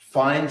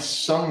 Find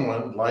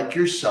someone like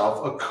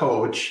yourself, a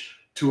coach,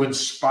 to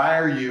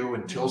inspire you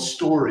and tell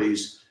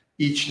stories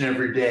each and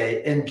every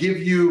day and give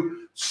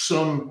you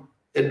some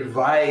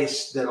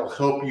advice that'll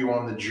help you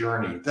on the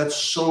journey. That's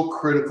so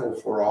critical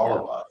for all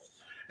of us.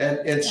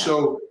 And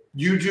so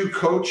you do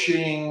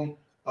coaching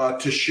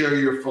to share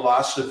your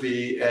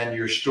philosophy and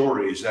your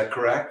story. Is that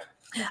correct?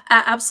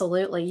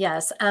 Absolutely,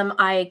 yes.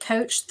 I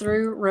coach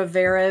through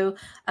Rivero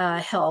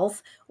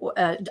Health.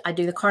 I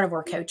do the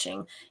carnivore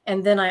coaching.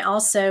 And then I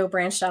also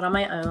branched out on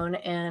my own,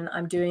 and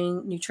I'm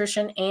doing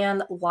nutrition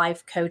and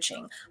life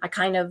coaching. I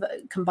kind of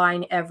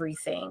combine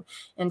everything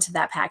into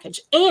that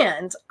package.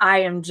 And I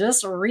am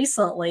just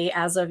recently,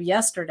 as of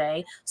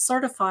yesterday,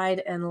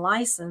 certified and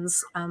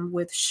licensed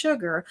with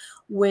Sugar,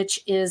 which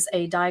is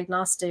a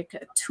diagnostic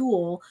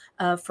tool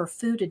for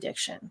food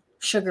addiction,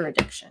 sugar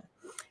addiction.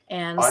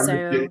 And I'm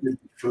so addicted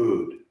to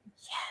food.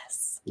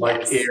 Yes.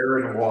 Like air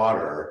and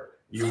water.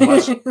 You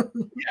must,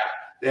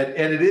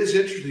 And it is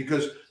interesting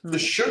because the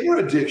sugar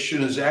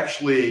addiction is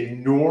actually a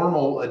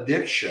normal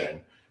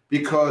addiction,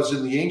 because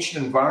in the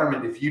ancient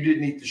environment, if you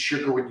didn't eat the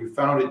sugar when you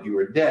found it, you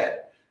were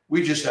dead.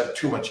 We just have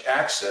too much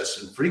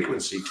access and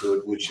frequency to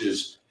it, which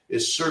is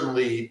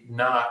certainly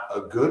not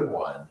a good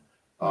one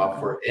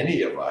for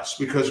any of us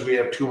because we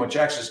have too much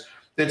access.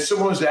 Then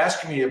someone was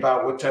asking me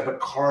about what type of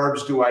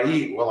carbs do I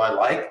eat. Well, I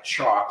like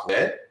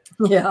chocolate.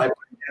 Yeah. I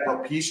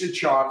have a piece of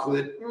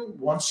chocolate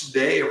once a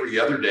day, every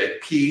other day,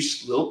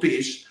 little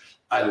piece.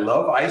 I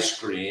love ice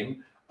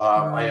cream.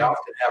 I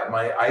often have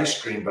my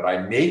ice cream, but I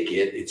make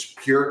it. It's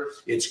pure.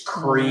 It's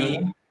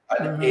cream,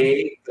 an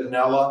egg,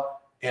 vanilla,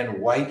 and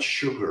white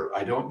sugar.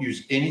 I don't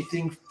use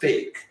anything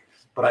fake,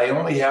 but I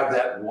only have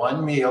that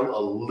one meal,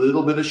 a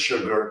little bit of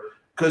sugar,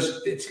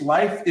 because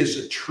life is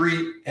a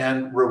treat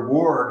and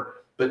reward,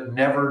 but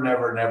never,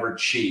 never, never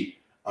cheat.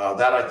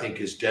 That I think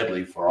is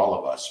deadly for all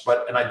of us.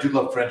 And I do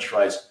love French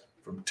fries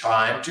from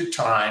time to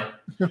time,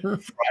 fried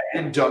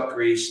in duck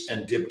grease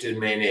and dipped in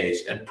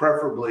mayonnaise, and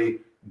preferably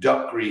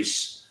duck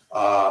grease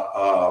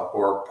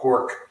or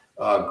pork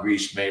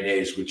grease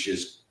mayonnaise, which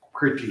is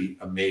pretty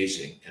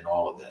amazing in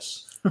all of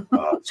this.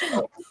 What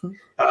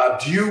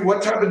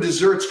type of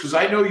desserts? Because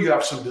I know you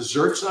have some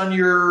desserts on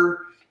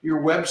your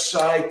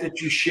website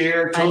that you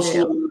share. Tell us a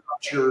little bit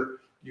about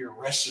your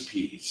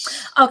recipes.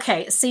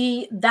 Okay,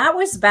 see, that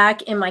was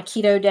back in my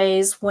keto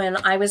days when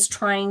I was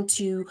trying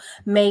to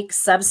make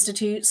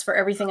substitutes for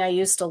everything I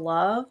used to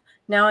love.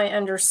 Now I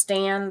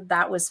understand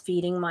that was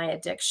feeding my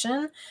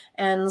addiction.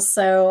 And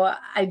so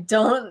I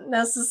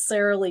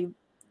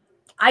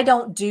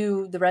don't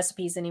do the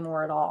recipes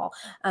anymore at all.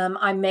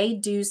 I may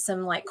do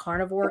some like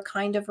carnivore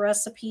kind of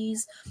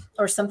recipes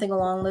or something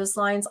along those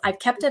lines. I've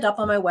kept it up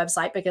on my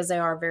website because they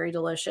are very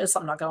delicious.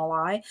 I'm not going to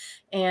lie.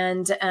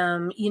 And,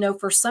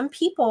 for some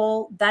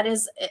people, that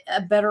is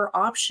a better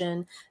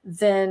option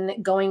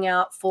than going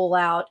out full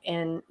out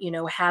and,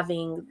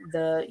 having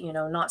the,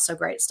 not so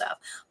great stuff.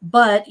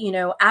 But,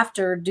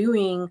 after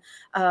doing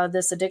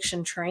this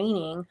addiction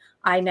training,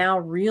 I now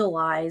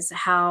realize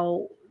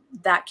how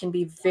that can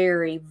be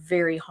very,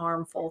 very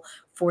harmful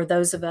for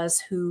those of us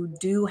who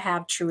do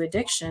have true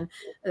addiction.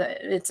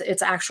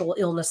 It's actual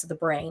illness of the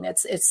brain.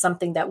 It's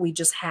something that we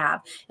just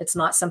have. It's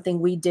not something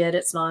we did.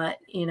 It's not,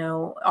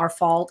 our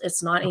fault.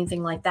 It's not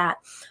anything like that.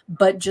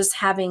 But just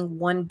having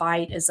one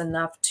bite is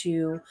enough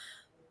to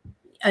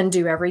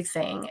undo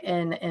everything.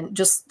 And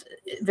just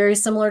very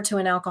similar to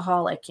an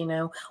alcoholic,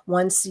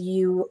 once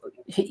you're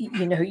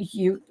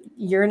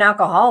an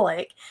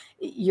alcoholic,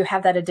 you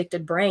have that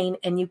addicted brain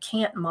and you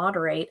can't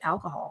moderate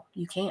alcohol.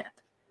 You can't.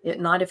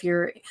 Not if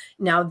you're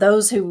now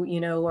those who,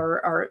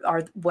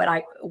 are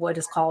what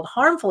is called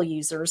harmful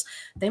users,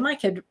 they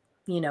could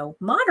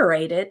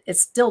moderate it.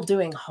 It's still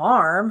doing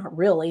harm,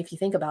 really, if you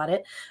think about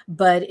it,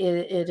 but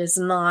it is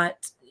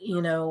not,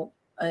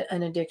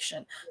 an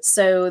addiction.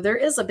 So there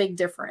is a big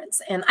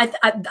difference. And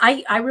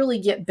I really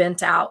get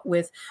bent out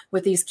with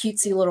these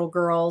cutesy little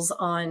girls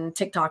on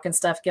TikTok and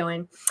stuff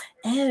going,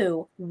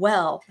 oh,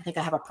 well, I think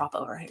I have a prop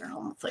over here.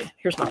 Hopefully,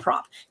 here's my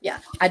prop. Yeah,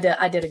 I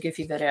did a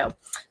goofy video.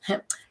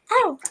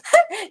 Oh,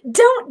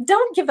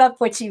 don't give up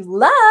what you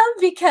love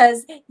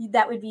because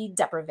that would be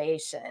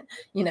deprivation,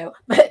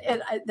 but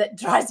that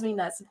drives me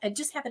nuts. And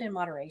just have it in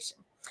moderation.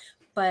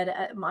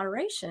 But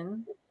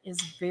moderation is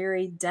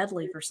very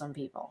deadly for some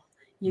people.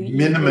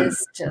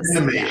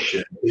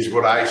 Minimation is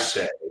what I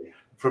say.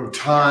 From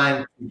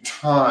time to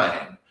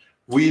time,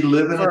 we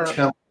live in a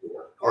temple.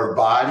 Our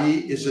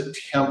body is a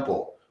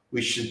temple.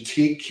 We should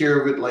take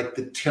care of it like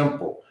the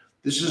temple.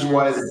 This is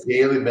why the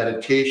daily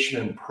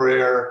meditation and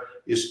prayer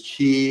is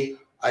key.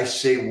 I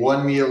say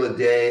one meal a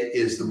day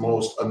is the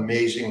most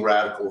amazing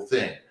radical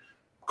thing.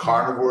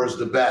 Carnivore is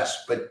the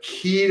best, but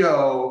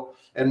keto,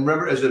 and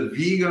remember, as a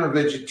vegan or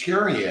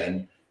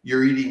vegetarian,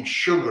 you're eating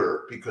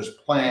sugar because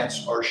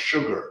plants are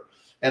sugar.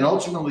 And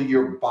ultimately,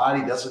 your body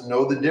doesn't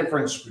know the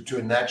difference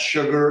between that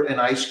sugar and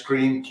ice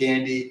cream,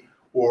 candy,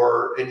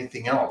 or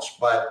anything else.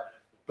 But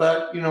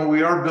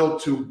we are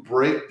built to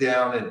break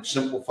down and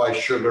simplify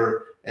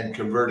sugar and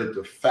convert it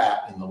to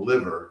fat in the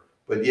liver.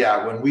 But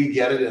yeah, when we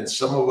get it, and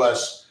some of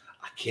us,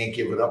 I can't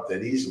give it up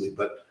that easily,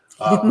 but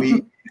we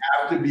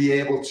have to be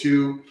able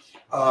to.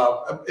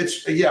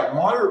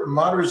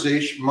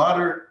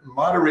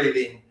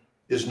 Moderating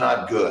is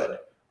not good.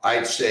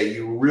 I'd say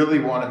you really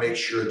want to make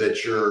sure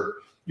that you're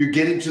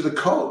getting to the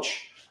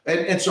coach.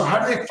 And so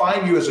how do they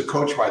find you as a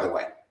coach, by the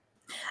way?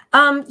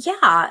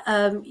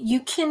 You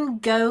can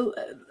go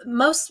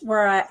most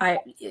where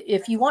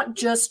if you want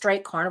just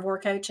straight carnivore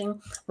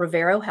coaching,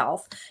 Rivero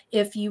Health.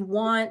 If you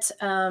want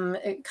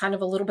kind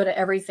of a little bit of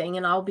everything,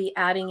 and I'll be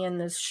adding in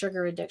this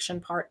sugar addiction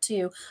part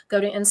too,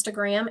 go to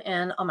Instagram,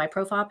 and on my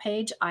profile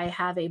page, I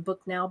have a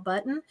book now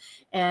button,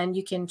 and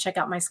you can check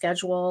out my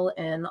schedule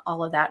and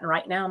all of that. And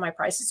right now my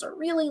prices are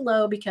really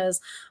low because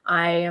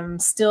I'm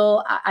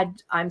still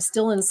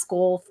in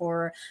school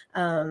for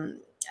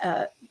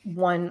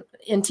one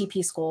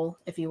NTP school,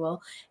 if you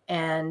will,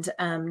 and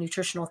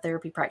nutritional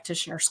therapy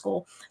practitioner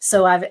school.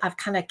 So I've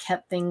kind of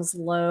kept things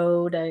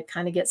low to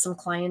kind of get some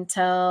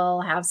clientele,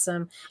 have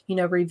some,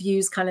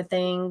 reviews kind of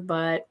thing.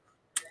 But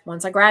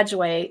once I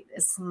graduate,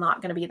 it's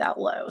not going to be that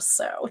low.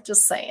 So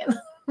just saying.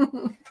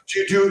 Do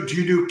you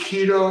do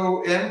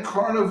keto and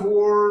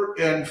carnivore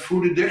and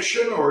food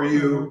addiction, or are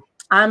you?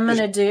 I'm going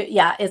to do,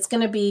 yeah, it's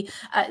going to be,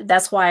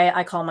 that's why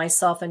I call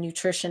myself a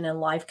nutrition and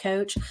life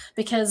coach,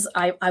 because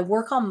I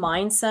work on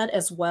mindset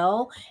as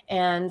well.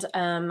 And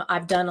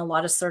I've done a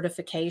lot of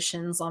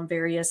certifications on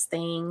various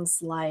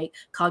things like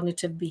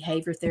cognitive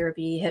behavior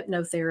therapy,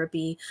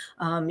 hypnotherapy,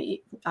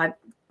 I,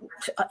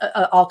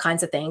 all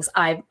kinds of things.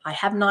 I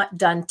have not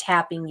done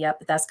tapping yet,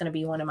 but that's going to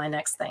be one of my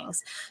next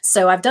things.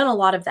 So I've done a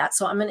lot of that.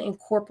 So I'm going to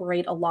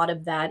incorporate a lot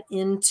of that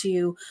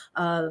into,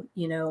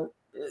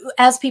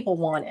 as people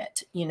want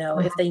it,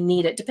 if they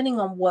need it, depending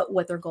on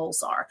what their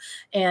goals are.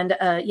 And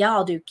yeah,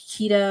 I'll do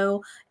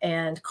keto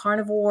and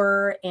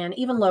carnivore and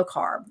even low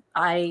carb.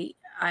 I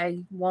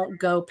won't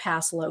go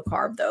past low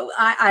carb though.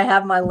 I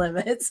have my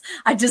limits.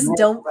 I just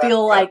don't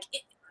feel like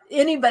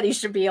anybody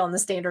should be on the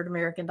standard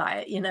American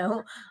diet.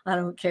 I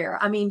don't care.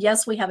 I mean,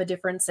 yes, we have a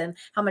difference in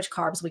how much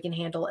carbs we can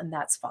handle, and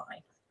that's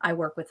fine. I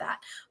work with that.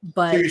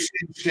 But so you're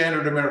saying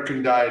standard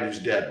American diet is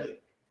deadly?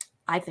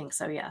 I think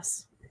so,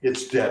 yes.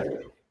 It's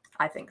deadly.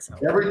 I think so.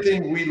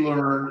 Everything we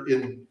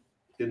learned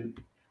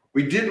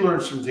we did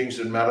learn some things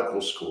in medical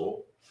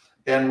school,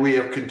 and we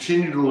have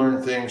continued to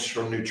learn things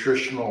from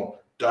nutritional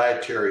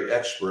dietary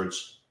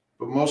experts,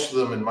 but most of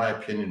them, in my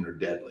opinion, are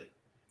deadly.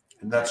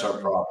 And that's our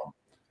problem.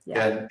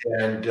 Yeah.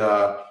 And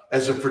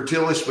as a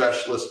fertility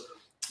specialist,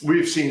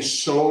 we've seen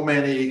so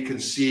many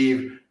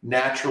conceive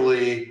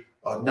naturally,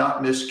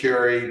 not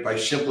miscarry by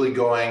simply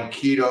going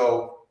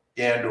keto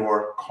and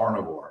or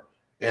carnivore.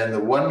 And the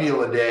one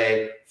meal a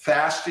day,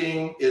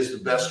 fasting is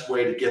the best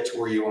way to get to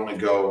where you want to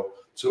go.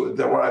 So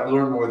that what I've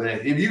learned more than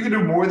anything. If you can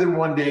do more than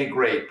one day,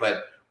 great.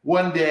 But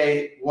one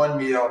day, one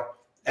meal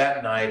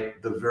at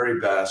night, the very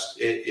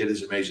best. It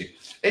is amazing.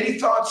 Any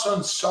thoughts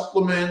on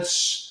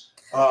supplements?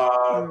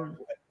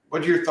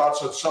 What are your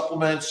thoughts on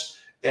supplements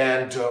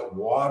and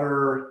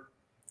water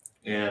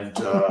and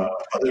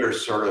other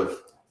sort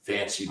of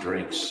fancy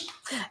drinks?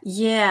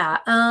 Yeah.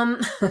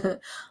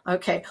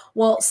 Okay.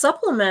 Well,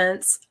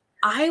 supplements,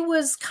 I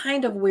was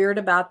kind of weird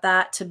about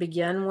that to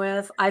begin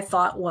with. I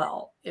thought,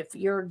 well, if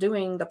you're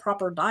doing the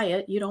proper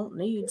diet, you don't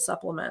need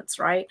supplements,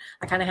 right?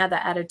 I kind of had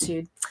that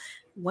attitude.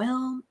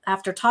 Well,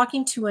 after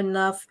talking to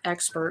enough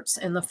experts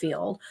in the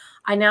field,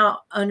 I now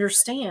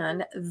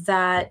understand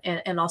that,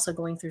 and also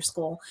going through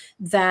school,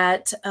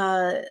 that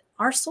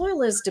our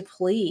soil is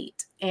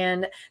deplete,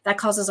 and that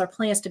causes our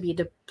plants to be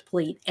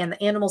deplete, and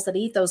the animals that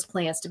eat those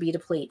plants to be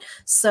deplete.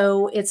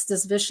 So it's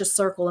this vicious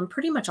circle, and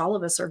pretty much all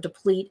of us are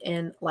deplete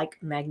in like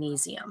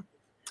magnesium.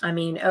 I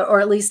mean,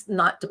 or at least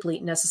not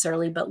deplete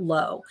necessarily, but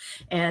low.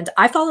 And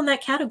I fall in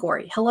that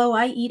category. Hello,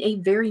 I eat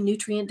a very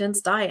nutrient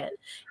dense diet,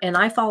 and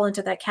I fall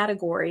into that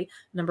category.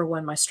 Number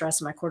one, my stress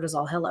and my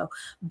cortisol, hello,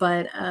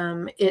 but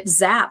it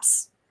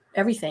zaps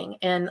everything.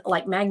 And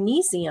like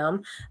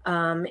magnesium,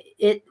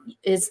 it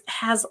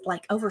has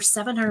like over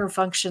 700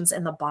 functions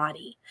in the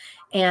body.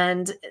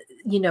 And,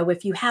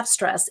 if you have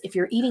stress, if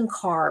you're eating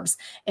carbs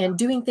and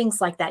doing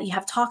things like that, you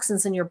have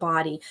toxins in your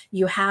body,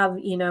 you have,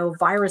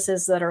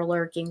 viruses that are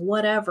lurking,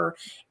 whatever,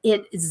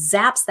 it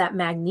zaps that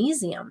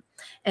magnesium.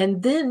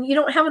 And then you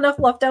don't have enough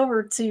left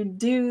over to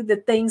do the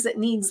things it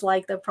needs,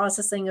 like the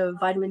processing of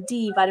vitamin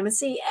D, vitamin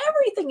C,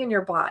 everything in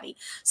your body.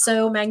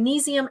 So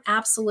magnesium,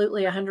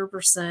 absolutely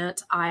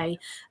 100%. I,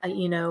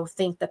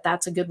 think that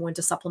that's a good one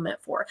to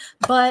supplement for.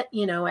 But,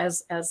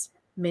 as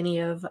many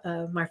of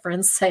my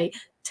friends say,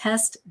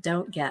 test,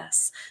 don't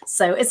guess.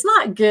 So it's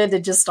not good to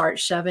just start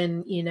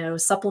shoving,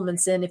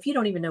 supplements in if you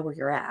don't even know where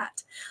you're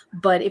at.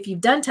 But if you've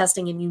done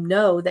testing and you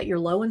know that you're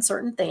low in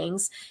certain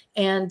things,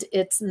 and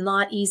it's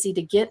not easy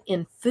to get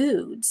in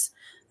foods,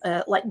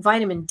 like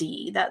vitamin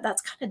D,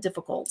 that's kind of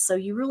difficult. So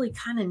you really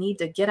kind of need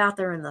to get out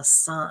there in the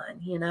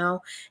sun,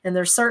 and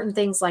there's certain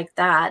things like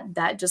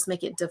that just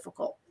make it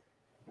difficult.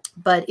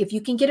 But if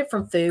you can get it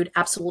from food,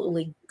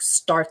 absolutely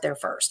start there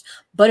first.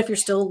 But if you're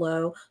still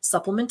low,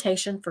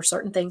 supplementation for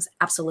certain things,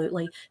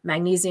 absolutely.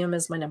 Magnesium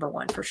is my number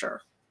one for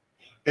sure.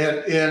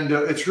 And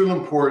it's real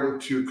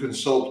important to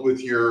consult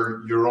with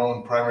your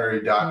own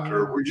primary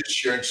doctor. Mm-hmm. We're just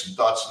sharing some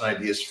thoughts and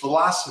ideas,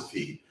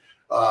 philosophy.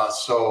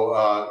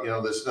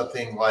 There's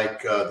nothing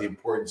like the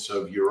importance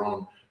of your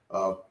own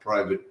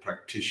private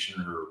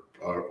practitioner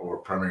or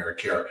primary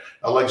care.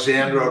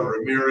 Alexandra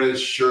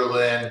Ramirez,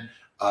 Sherlyn,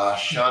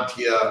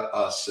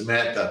 Shantia,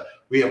 Samantha.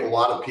 We have a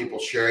lot of people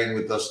sharing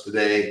with us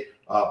today,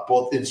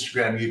 both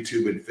Instagram,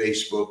 YouTube, and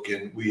Facebook.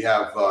 And we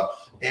have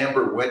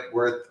Amber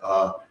Wentworth,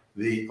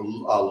 the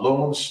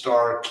Lone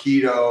Star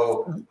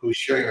Keto, who's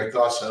sharing her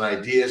thoughts and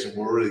ideas. And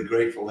we're really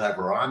grateful to have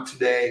her on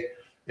today.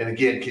 And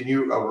again, can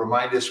you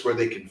remind us where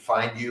they can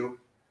find you?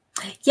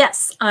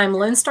 Yes, I'm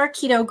Lone Star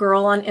Keto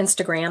Girl on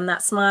Instagram.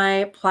 That's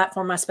my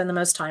platform I spend the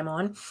most time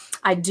on.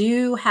 I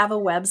do have a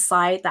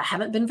website that I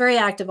haven't been very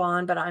active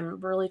on, but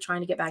I'm really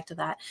trying to get back to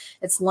that.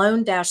 It's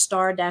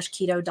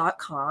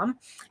lone-star-keto.com.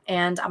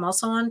 And I'm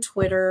also on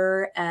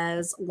Twitter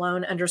as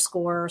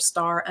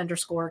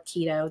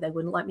lone_star_keto. They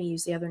wouldn't let me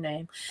use the other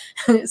name.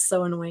 It's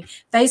so annoying.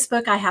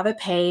 Facebook, I have a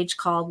page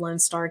called Lone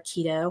Star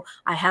Keto.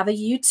 I have a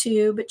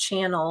YouTube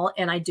channel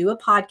and I do a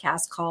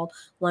podcast called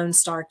Lone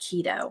Star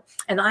Keto.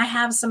 And I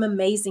have some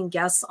amazing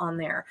guests on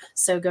there.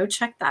 So go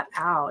check that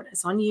out.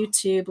 It's on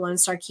YouTube, Lone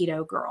Star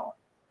Keto Girl.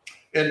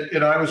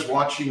 And I was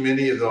watching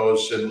many of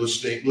those and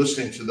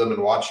listening to them and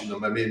watching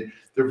them. I mean,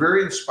 they're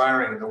very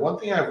inspiring. And the one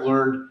thing I've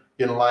learned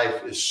in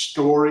life is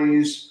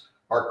stories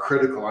are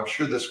critical. I'm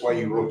sure that's why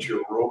you wrote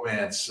your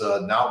romance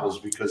novels,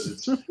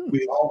 because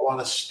we all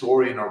want a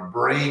story and our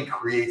brain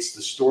creates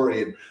the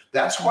story. And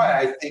that's why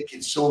I think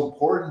it's so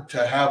important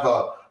to have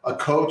a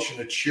coach and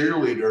a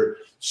cheerleader,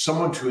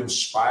 someone to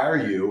inspire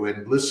you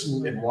and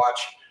listen and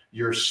watch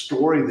your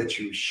story that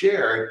you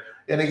shared.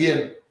 And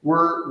again,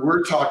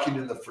 we're talking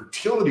in the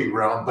fertility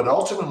realm, but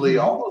ultimately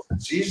all those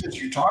diseases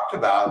you talked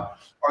about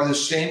are the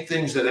same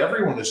things that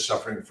everyone is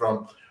suffering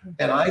from.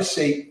 And I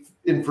say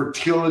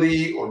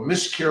infertility or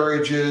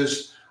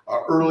miscarriages,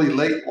 early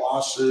late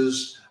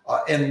losses,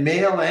 and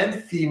male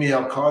and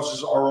female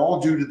causes are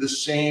all due to the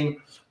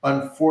same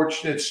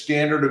unfortunate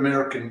standard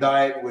American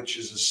diet, which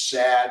is a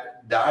sad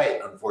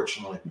diet,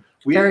 unfortunately.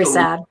 Very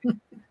sad.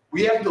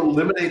 We have to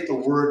eliminate the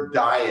word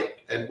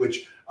diet, and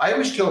which I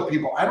always tell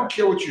people, I don't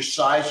care what your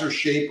size or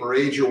shape or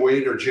age or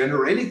weight or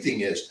gender or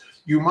anything is.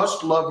 You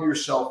must love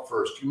yourself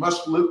first. You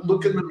must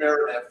look in the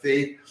mirror and have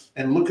faith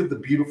and look at the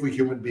beautiful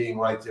human being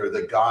right there,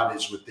 that God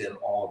is within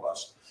all of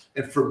us.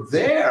 And from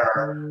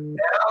there,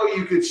 now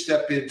you could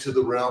step into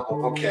the realm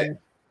of, okay,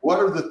 what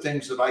are the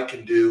things that I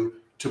can do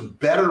to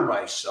better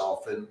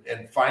myself, and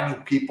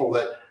finding people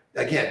that,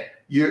 again,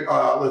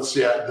 let's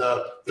say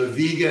the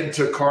vegan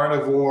to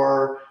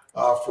carnivore,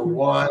 for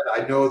one.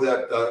 I know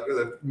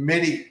that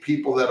many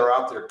people that are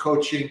out there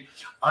coaching.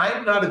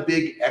 I'm not a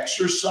big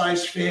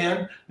exercise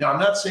fan. Now, I'm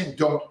not saying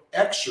don't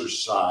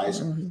exercise,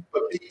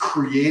 but be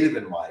creative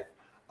in life.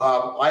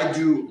 I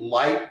do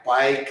light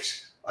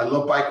bikes. I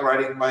love bike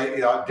riding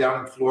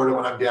down in Florida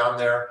when I'm down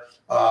there.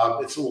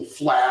 It's a little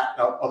flat.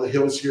 The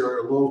hills here are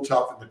a little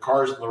tough, and the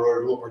cars on the road are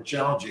a little more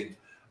challenging.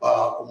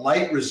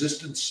 Light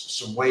resistance,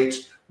 some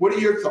weights. What are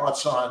your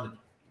thoughts on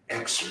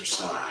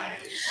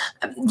exercise?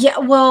 Yeah,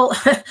 well,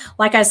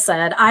 like I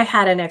said, I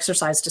had an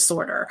exercise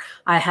disorder.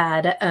 I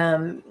had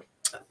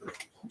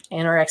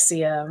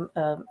anorexia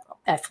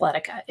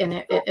athletica,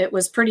 and it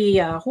was pretty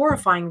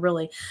horrifying,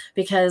 really,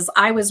 because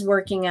I was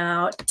working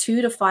out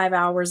 2 to 5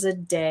 hours a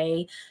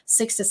day,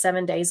 6 to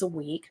 7 days a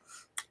week,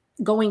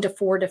 going to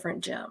 4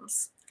 different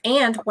gyms.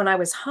 And when I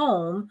was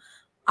home,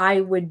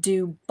 I would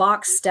do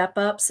box step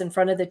ups in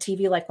front of the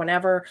TV. Like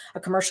whenever a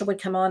commercial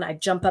would come on,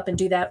 I'd jump up and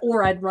do that,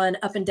 or I'd run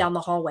up and down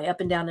the hallway, up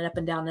and down and up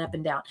and down and up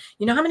and down.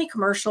 You know how many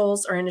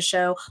commercials are in a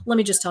show? Let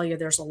me just tell you,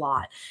 there's a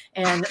lot.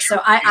 And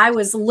so I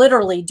was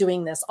literally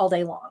doing this all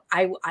day long.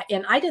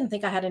 And I didn't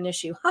think I had an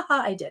issue.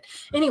 Haha, I did.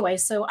 Anyway,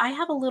 so I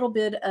have a little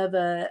bit of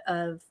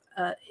a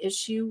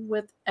issue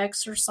with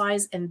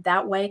exercise in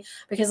that way,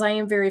 because I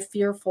am very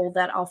fearful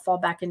that I'll fall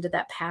back into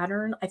that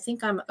pattern. I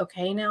think I'm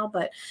okay now,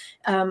 but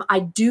I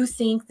do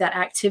think that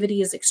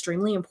activity is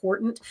extremely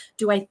important.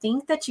 Do I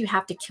think that you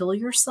have to kill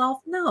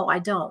yourself? No, I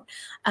don't.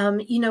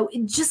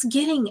 Just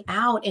getting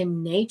out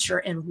in nature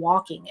and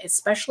walking,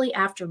 especially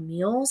after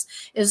meals,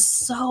 is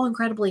so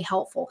incredibly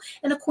helpful.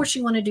 And of course,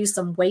 you want to do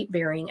some weight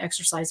bearing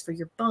exercise for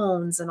your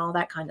bones and all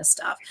that kind of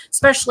stuff,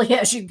 especially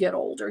as you get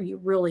older. You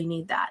really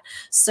need that.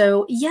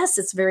 So yes,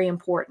 it's very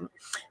important.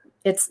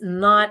 It's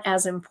not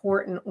as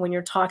important when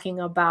you're talking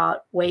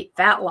about weight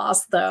fat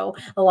loss, though.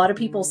 A lot of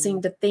people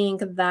seem to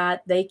think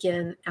that they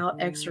can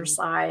out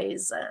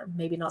exercise,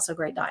 maybe not so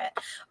great diet,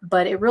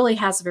 but it really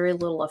has very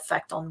little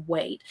effect on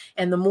weight.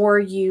 And the more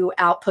you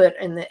output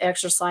in the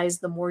exercise,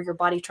 the more your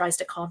body tries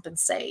to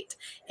compensate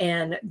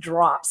and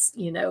drops,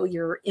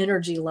 your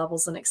energy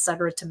levels and et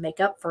cetera, to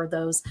make up for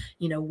those,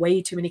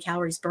 way too many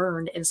calories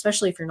burned, and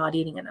especially if you're not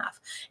eating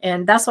enough.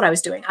 And that's what I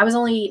was doing. I was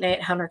only eating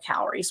 800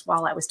 calories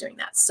while I was doing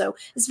that. So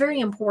it's very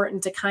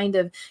important to kind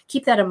of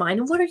keep that in mind.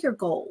 And what are your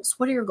goals?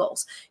 What are your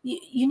goals?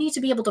 You need to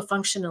be able to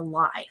function in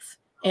life.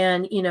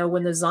 And,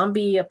 when the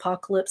zombie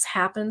apocalypse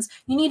happens,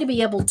 you need to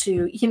be able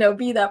to,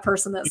 be that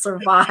person that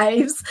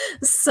survives.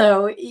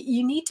 So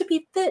you need to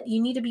be fit.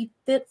 You need to be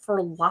fit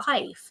for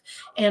life.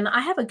 And I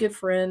have a good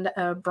friend,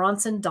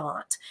 Bronson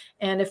Daunt.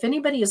 And if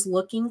anybody is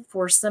looking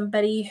for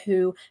somebody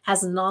who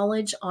has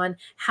knowledge on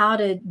how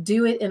to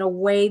do it in a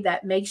way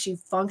that makes you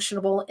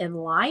functional in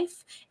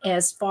life,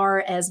 as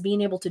far as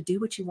being able to do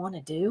what you want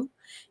to do,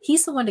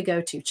 he's the one to go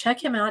to.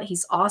 Check him out.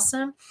 He's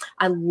awesome.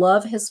 I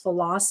love his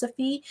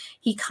philosophy.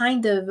 He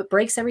kind of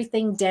breaks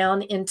everything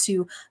down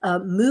into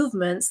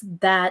movements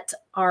that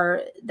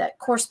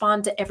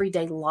correspond to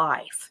everyday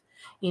life.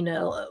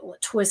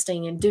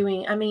 twisting and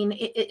doing. I mean,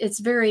 it's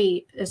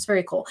very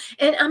cool.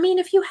 And I mean,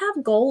 if you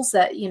have goals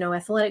that,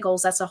 athletic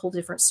goals, that's a whole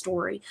different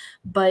story.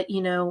 But,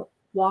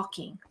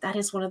 walking, that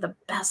is one of the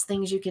best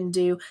things you can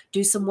do.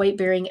 Do some weight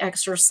bearing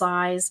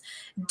exercise,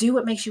 do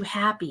what makes you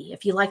happy.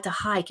 If you like to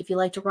hike, if you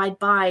like to ride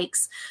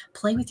bikes,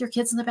 play with your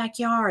kids in the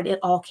backyard, it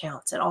all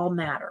counts. It all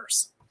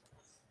matters.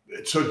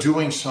 So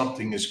doing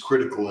something is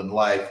critical in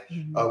life.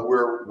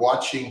 We're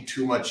watching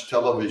too much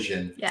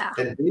television,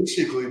 and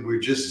basically we're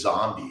just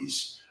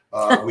zombies.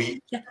 We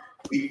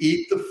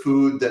eat the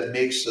food that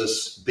makes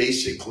us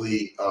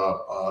basically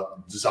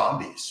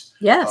zombies.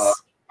 Yes.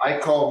 I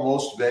call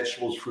most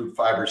vegetables, fruit,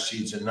 fiber,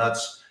 seeds, and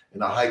nuts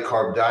in a high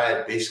carb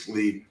diet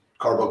basically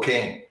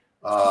carbocaine.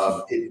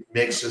 It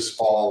makes us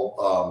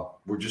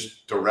all, we're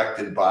just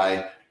directed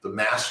by the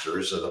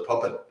masters of the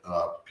puppet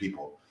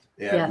people.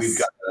 And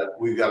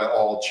we've got to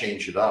all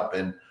change it up.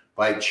 And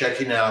by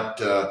checking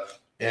out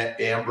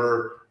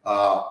Amber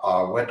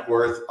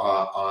Wentworth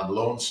on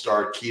Lone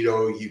Star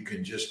Keto, you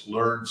can just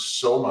learn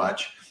so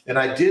much. And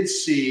I did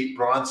see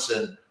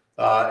Bronson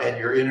and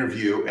your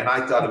interview, and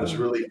I thought it was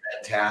really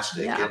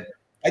fantastic. And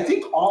I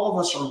think all of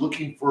us are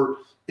looking for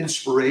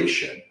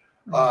inspiration.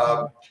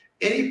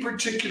 Any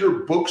particular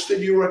books that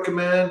you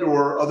recommend,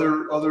 or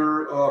other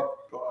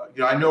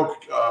I know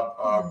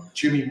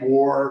Jimmy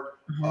Moore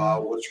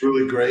was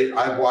really great.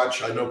 I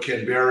know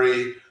Ken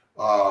Berry,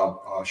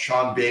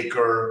 Sean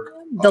Baker,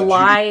 The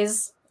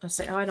Lies.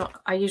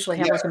 I usually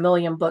have like a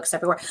million books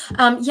everywhere.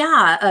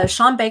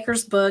 Sean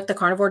Baker's book, The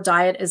Carnivore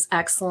Diet, is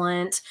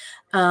excellent.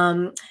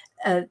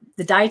 The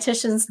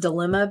Dietitian's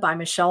Dilemma by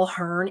Michelle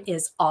Hearn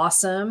is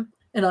awesome,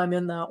 and I'm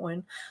in that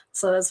one,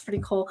 so that's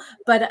pretty cool.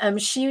 But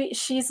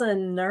she's a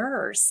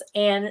nurse,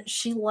 and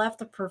she left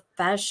the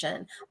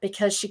profession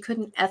because she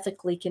couldn't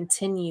ethically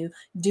continue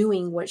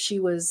doing what she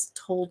was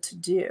told to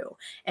do,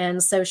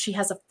 and so she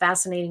has a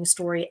fascinating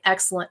story.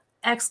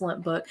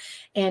 Excellent book.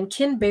 And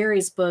Ken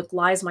Berry's book,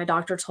 Lies My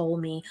Doctor Told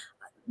Me,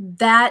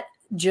 that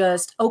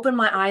just opened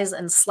my eyes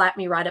and slapped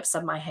me right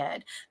upside my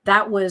head.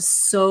 That was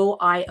so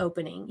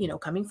eye-opening,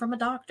 coming from a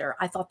doctor.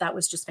 I thought that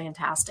was just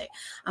fantastic.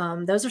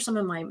 Those are some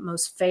of my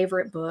most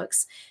favorite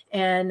books.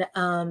 And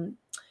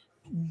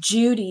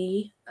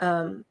Judy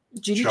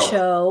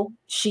Cho,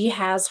 she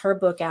has her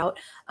book out,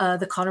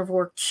 The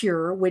Carnivore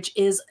Cure, which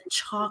is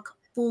chock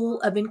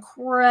full of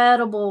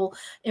incredible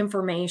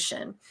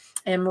information.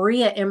 And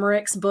Maria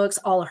Emmerich's books,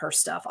 all of her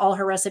stuff, all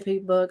her recipe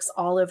books,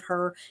 all of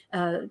her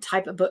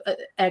type of book,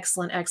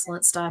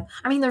 excellent stuff.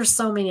 I mean, there's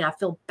so many. I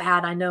feel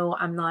bad. I know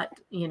I'm not,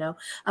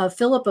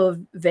 Philip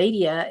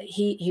Ovadia,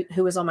 he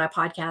who was on my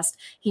podcast,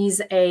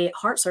 he's a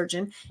heart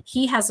surgeon.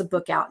 He has a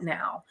book out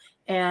now,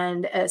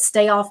 and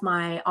Stay Off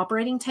My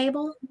Operating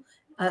Table.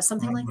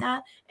 Something like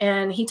that.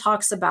 And he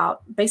talks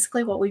about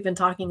basically what we've been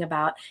talking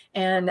about.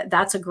 And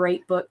that's a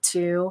great book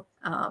too.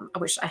 I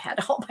wish I had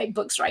all my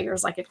books right here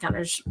so I could kind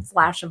of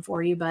flash them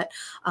for you. But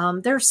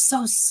there's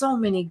so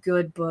many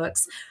good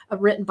books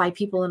written by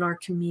people in our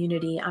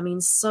community. I mean,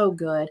 so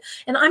good.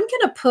 And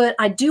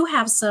I do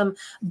have some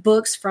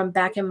books from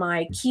back in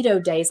my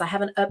keto days. I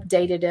haven't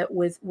updated it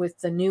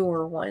with the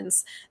newer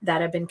ones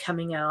that have been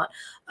coming out.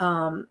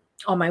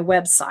 On my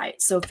website.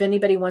 So if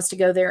anybody wants to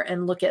go there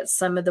and look at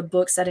some of the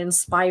books that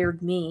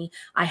inspired me,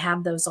 I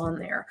have those on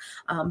there.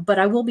 But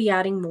I will be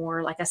adding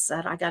more. Like I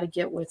said, I got to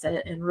get with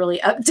it and really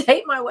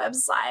update my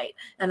website.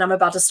 And I'm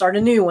about to start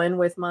a new one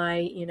with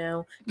my,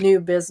 new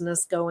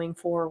business going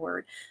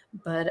forward.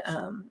 But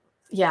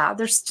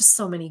there's just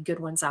so many good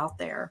ones out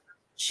there.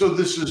 So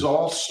this is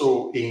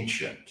also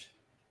ancient,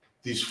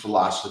 these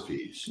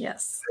philosophies.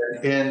 Yes.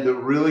 And the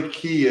really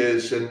key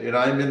is, and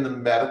I'm in the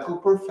medical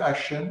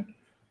profession,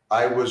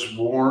 I was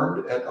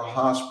warned at a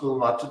hospital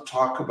not to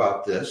talk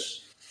about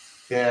this,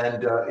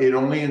 and it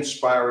only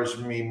inspires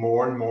me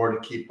more and more to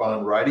keep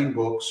on writing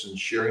books and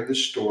sharing the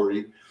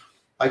story.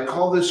 I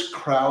call this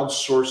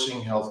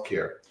crowdsourcing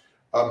healthcare.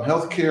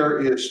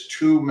 Healthcare is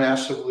too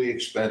massively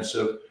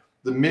expensive.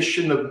 The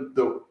mission of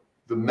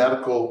the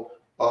medical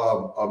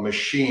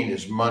machine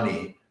is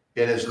money,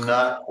 and is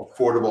not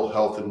affordable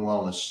health and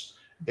wellness.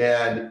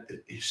 And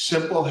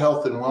simple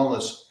health and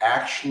wellness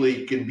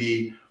actually can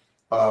be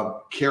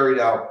carried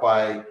out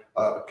by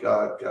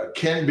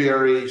Ken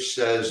Berry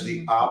says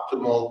the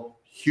optimal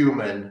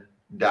human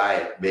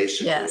diet,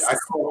 basically. Yes. I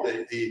call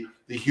it the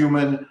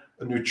human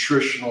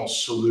nutritional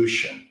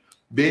solution.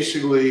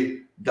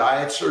 Basically,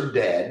 diets are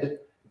dead,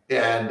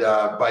 and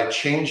by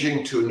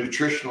changing to a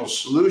nutritional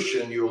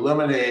solution, you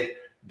eliminate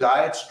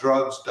diets,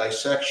 drugs,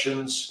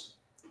 dissections,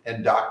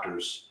 and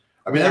doctors.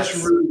 I mean, that's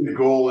really the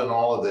goal in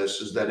all of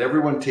this, is that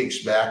everyone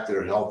takes back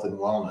their health and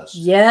wellness.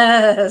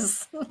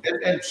 Yes.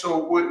 And so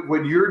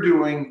what you're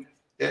doing,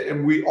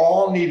 and we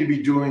all need to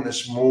be doing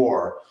this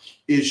more,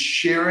 is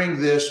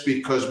sharing this,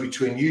 because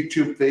between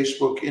YouTube,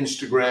 Facebook,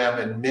 Instagram,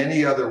 and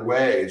many other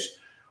ways,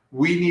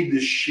 we need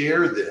to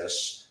share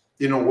this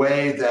in a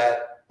way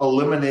that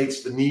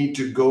eliminates the need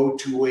to go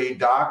to a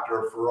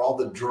doctor for all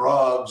the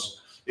drugs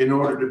in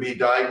order to be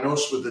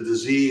diagnosed with the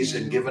disease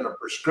and given a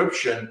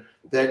prescription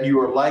that you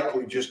are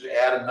likely just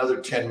to add another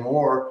 10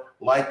 more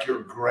like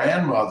your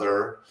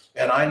grandmother.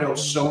 And I know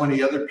so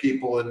many other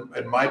people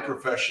in my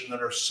profession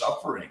that are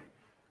suffering.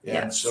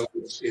 And Yes. so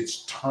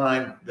it's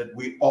time that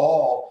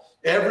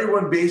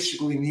everyone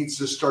basically needs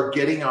to start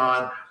getting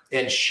on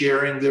and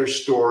sharing their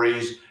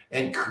stories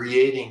and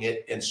creating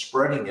it and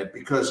spreading it,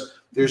 because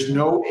there's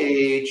no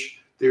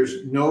age,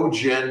 there's no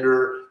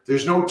gender,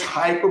 there's no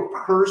type of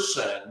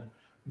person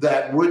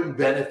that wouldn't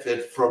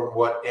benefit from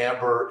what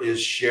Amber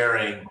is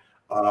sharing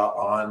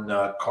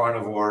on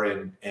carnivore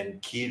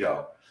and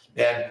keto.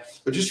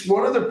 But just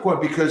one other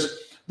point,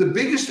 because the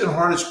biggest and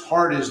hardest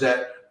part is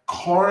that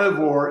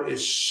carnivore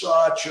is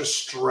such a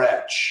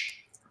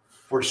stretch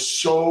for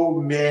so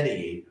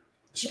many,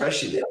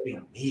 especially they don't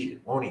eat meat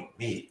and won't eat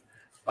meat.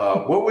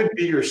 What would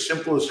be your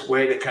simplest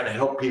way to kind of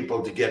help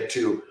people to get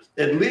to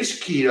at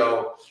least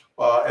keto?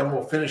 And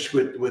we'll finish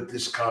with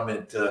this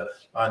comment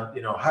on,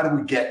 how do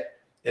we get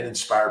and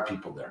inspire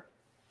people there?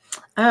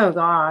 Oh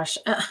gosh.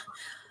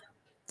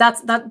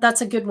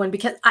 That's a good one,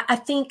 because I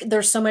think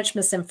there's so much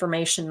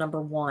misinformation. Number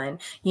one,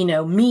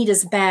 meat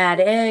is bad,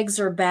 eggs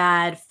are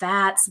bad,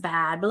 fat's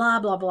bad, blah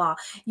blah blah.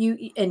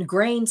 And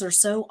grains are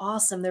so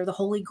awesome; they're the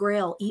holy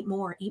grail. Eat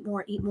more, eat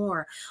more, eat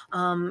more.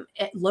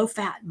 Low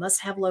fat,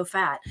 must have low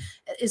fat.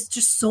 It's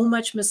just so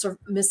much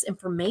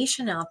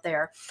misinformation out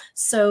there.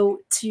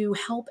 So to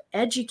help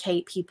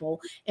educate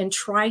people and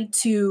try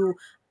to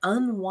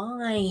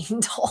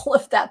unwind all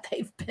of that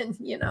they've been,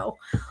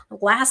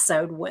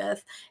 lassoed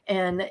with,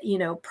 and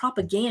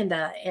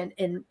propaganda,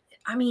 and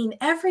I mean,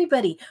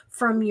 everybody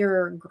from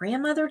your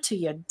grandmother to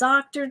your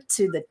doctor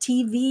to the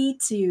TV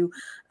to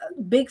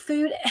big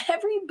food,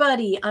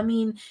 everybody. I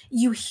mean,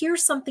 you hear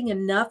something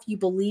enough, you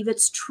believe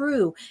it's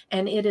true,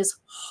 and it is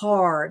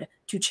hard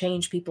to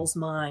change people's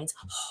minds.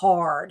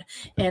 Hard.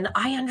 And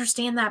I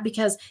understand that,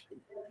 because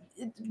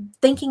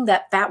thinking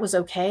that fat was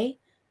okay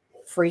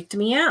freaked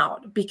me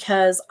out,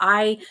 because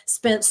I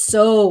spent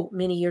so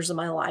many years of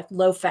my life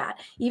low fat,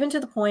 even to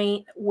the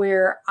point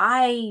where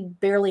I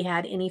barely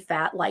had any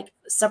fat, like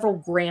several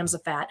grams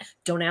of fat.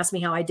 Don't ask me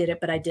how I did it,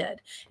 but I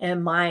did.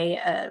 And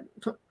my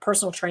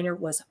personal trainer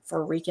was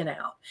freaking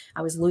out.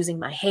 I was losing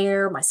my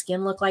hair. My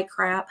skin looked like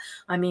crap.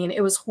 I mean,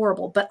 it was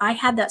horrible, but I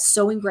had that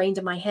so ingrained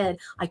in my head,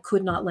 I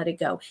could not let it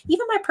go.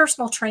 Even my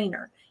personal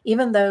trainer,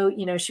 even though,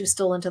 she was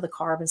still into the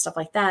carb and stuff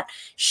like that,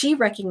 she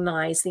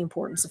recognized the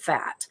importance of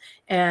fat.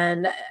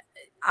 And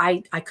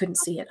I couldn't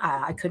see it.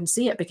 I couldn't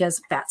see it,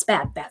 because fat's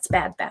bad, fat's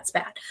bad, fat's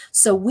bad.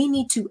 So we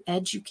need to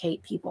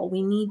educate people.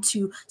 We need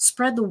to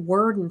spread the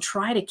word and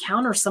try to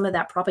counter some of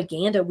that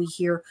propaganda we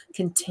hear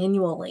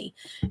continually.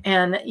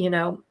 And,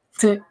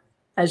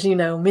 as you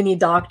know, many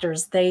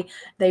doctors, they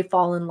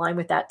fall in line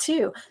with that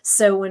too.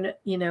 So when,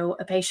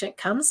 a patient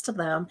comes to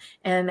them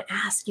and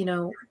asks,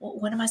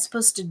 what am I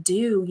supposed to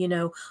do?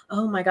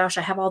 Oh my gosh,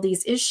 I have all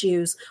these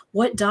issues.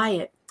 What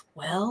diet?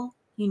 Well,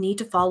 you need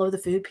to follow the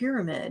food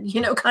pyramid,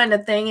 kind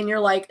of thing. And you're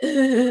like,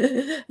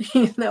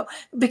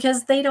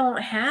 because they don't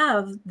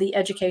have the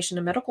education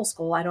in medical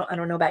school. I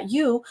don't know about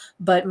you,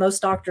 but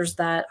most doctors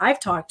that I've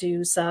talked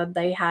to said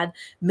they had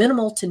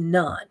minimal to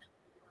none,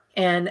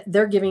 and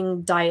they're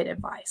giving diet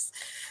advice.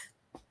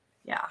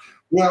 Yeah.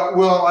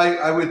 Well,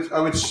 I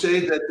would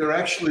say that they're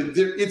actually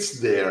there. It's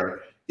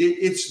there.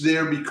 It's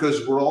there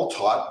because we're all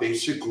taught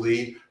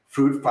basically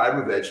fruit,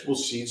 fiber,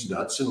 vegetables, seeds,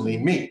 nuts, and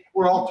lean meat.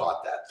 We're all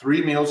taught that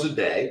 3 meals a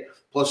day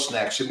plus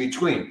snacks in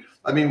between.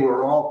 I mean,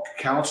 we're all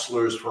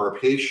counselors for our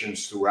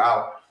patients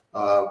throughout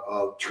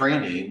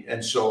training,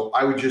 and so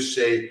I would just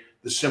say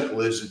the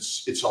simple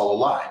is it's all a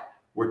lie.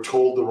 We're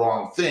told the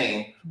wrong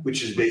thing,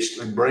 which is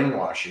basically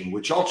brainwashing,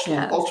 which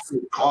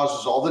ultimately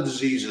causes all the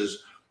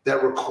diseases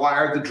that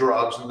require the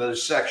drugs and the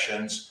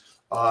dissections,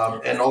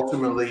 and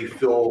ultimately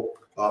fill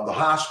the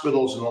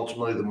hospitals and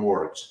ultimately the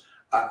morgues.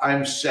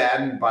 I'm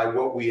saddened by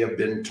what we have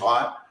been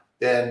taught,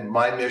 and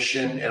my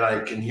mission, and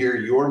I can hear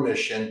your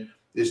mission,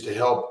 is to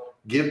help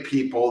give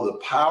people the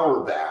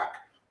power back.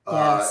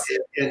 Yes.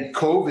 And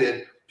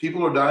COVID,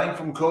 people are dying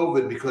from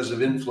COVID because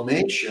of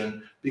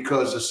inflammation,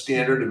 because of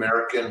standard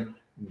American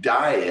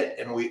diet,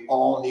 and we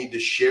all need to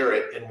share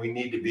it, and we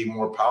need to be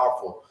more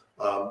powerful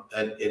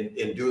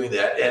in doing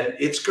that. And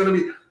it's going to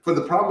be, for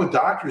the problem with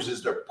doctors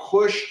is they're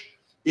pushed,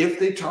 if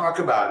they talk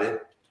about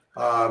it,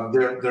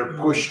 they're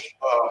pushed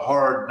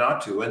hard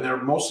not to, and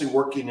they're mostly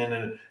working in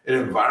an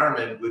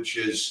environment which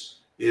is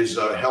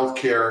a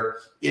healthcare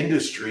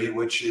industry,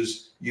 which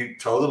is you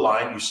toe the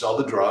line, you sell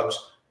the drugs,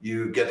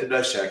 you get the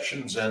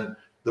dissections, and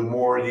the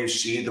more you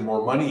see, the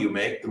more money you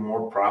make, the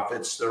more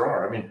profits there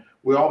are. I mean,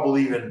 we all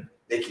believe in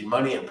making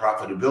money and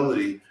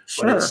profitability,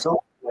 Sure. but at some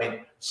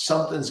point,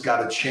 something's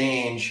got to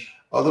change.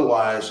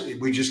 Otherwise,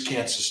 we just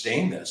can't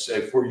sustain this.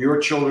 If we're your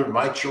children,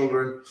 my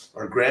children,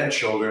 our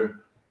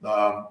grandchildren,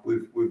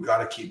 we've got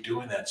to keep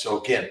doing that.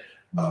 So again,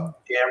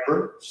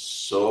 Amber,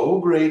 so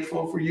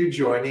grateful for you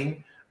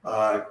joining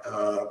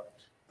our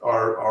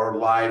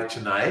live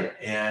tonight,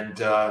 and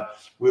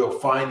we'll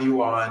find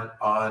you on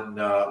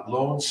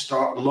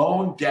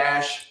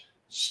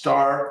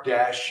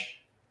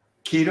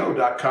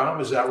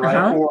lone-star-keto.com. Is that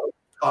right? Or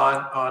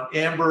on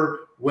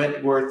Amber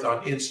Wentworth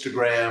on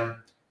Instagram.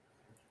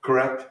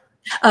 correct?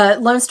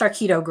 Lone Star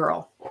Keto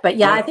Girl. But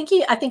yeah, Right.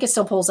 I think it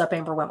still pulls up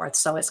Amber Wentworth,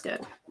 so it's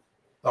good.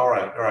 All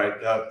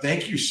right.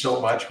 Thank you so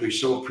much. We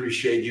so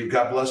appreciate you.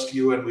 God bless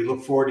you. And we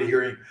look forward to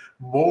hearing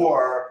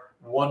more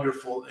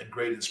wonderful and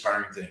great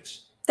inspiring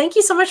things. Thank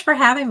you so much for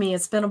having me.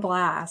 It's been a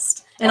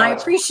blast. And I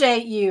That's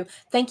appreciate you.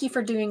 Thank you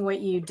for doing what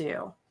you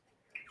do.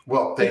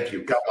 Well, thank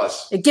you. God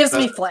bless. It gives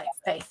me faith.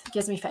 It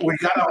gives me faith. We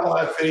got to all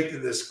have faith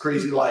in this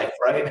crazy life,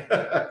 right?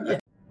 Yeah.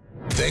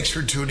 Thanks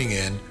for tuning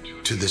in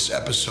to this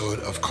episode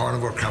of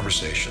Carnivore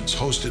Conversations,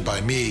 hosted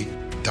by me,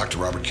 Dr.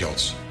 Robert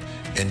Kiltz.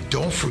 And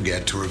don't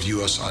forget to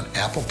review us on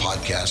Apple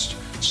Podcasts,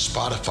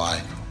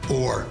 Spotify,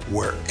 or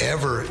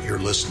wherever you're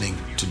listening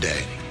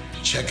today.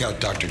 Check out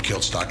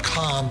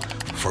drkiltz.com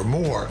for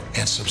more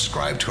and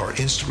subscribe to our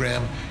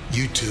Instagram,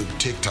 YouTube,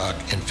 TikTok,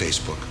 and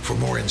Facebook for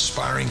more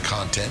inspiring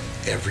content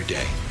every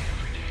day.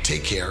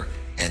 Take care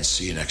and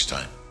see you next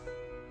time.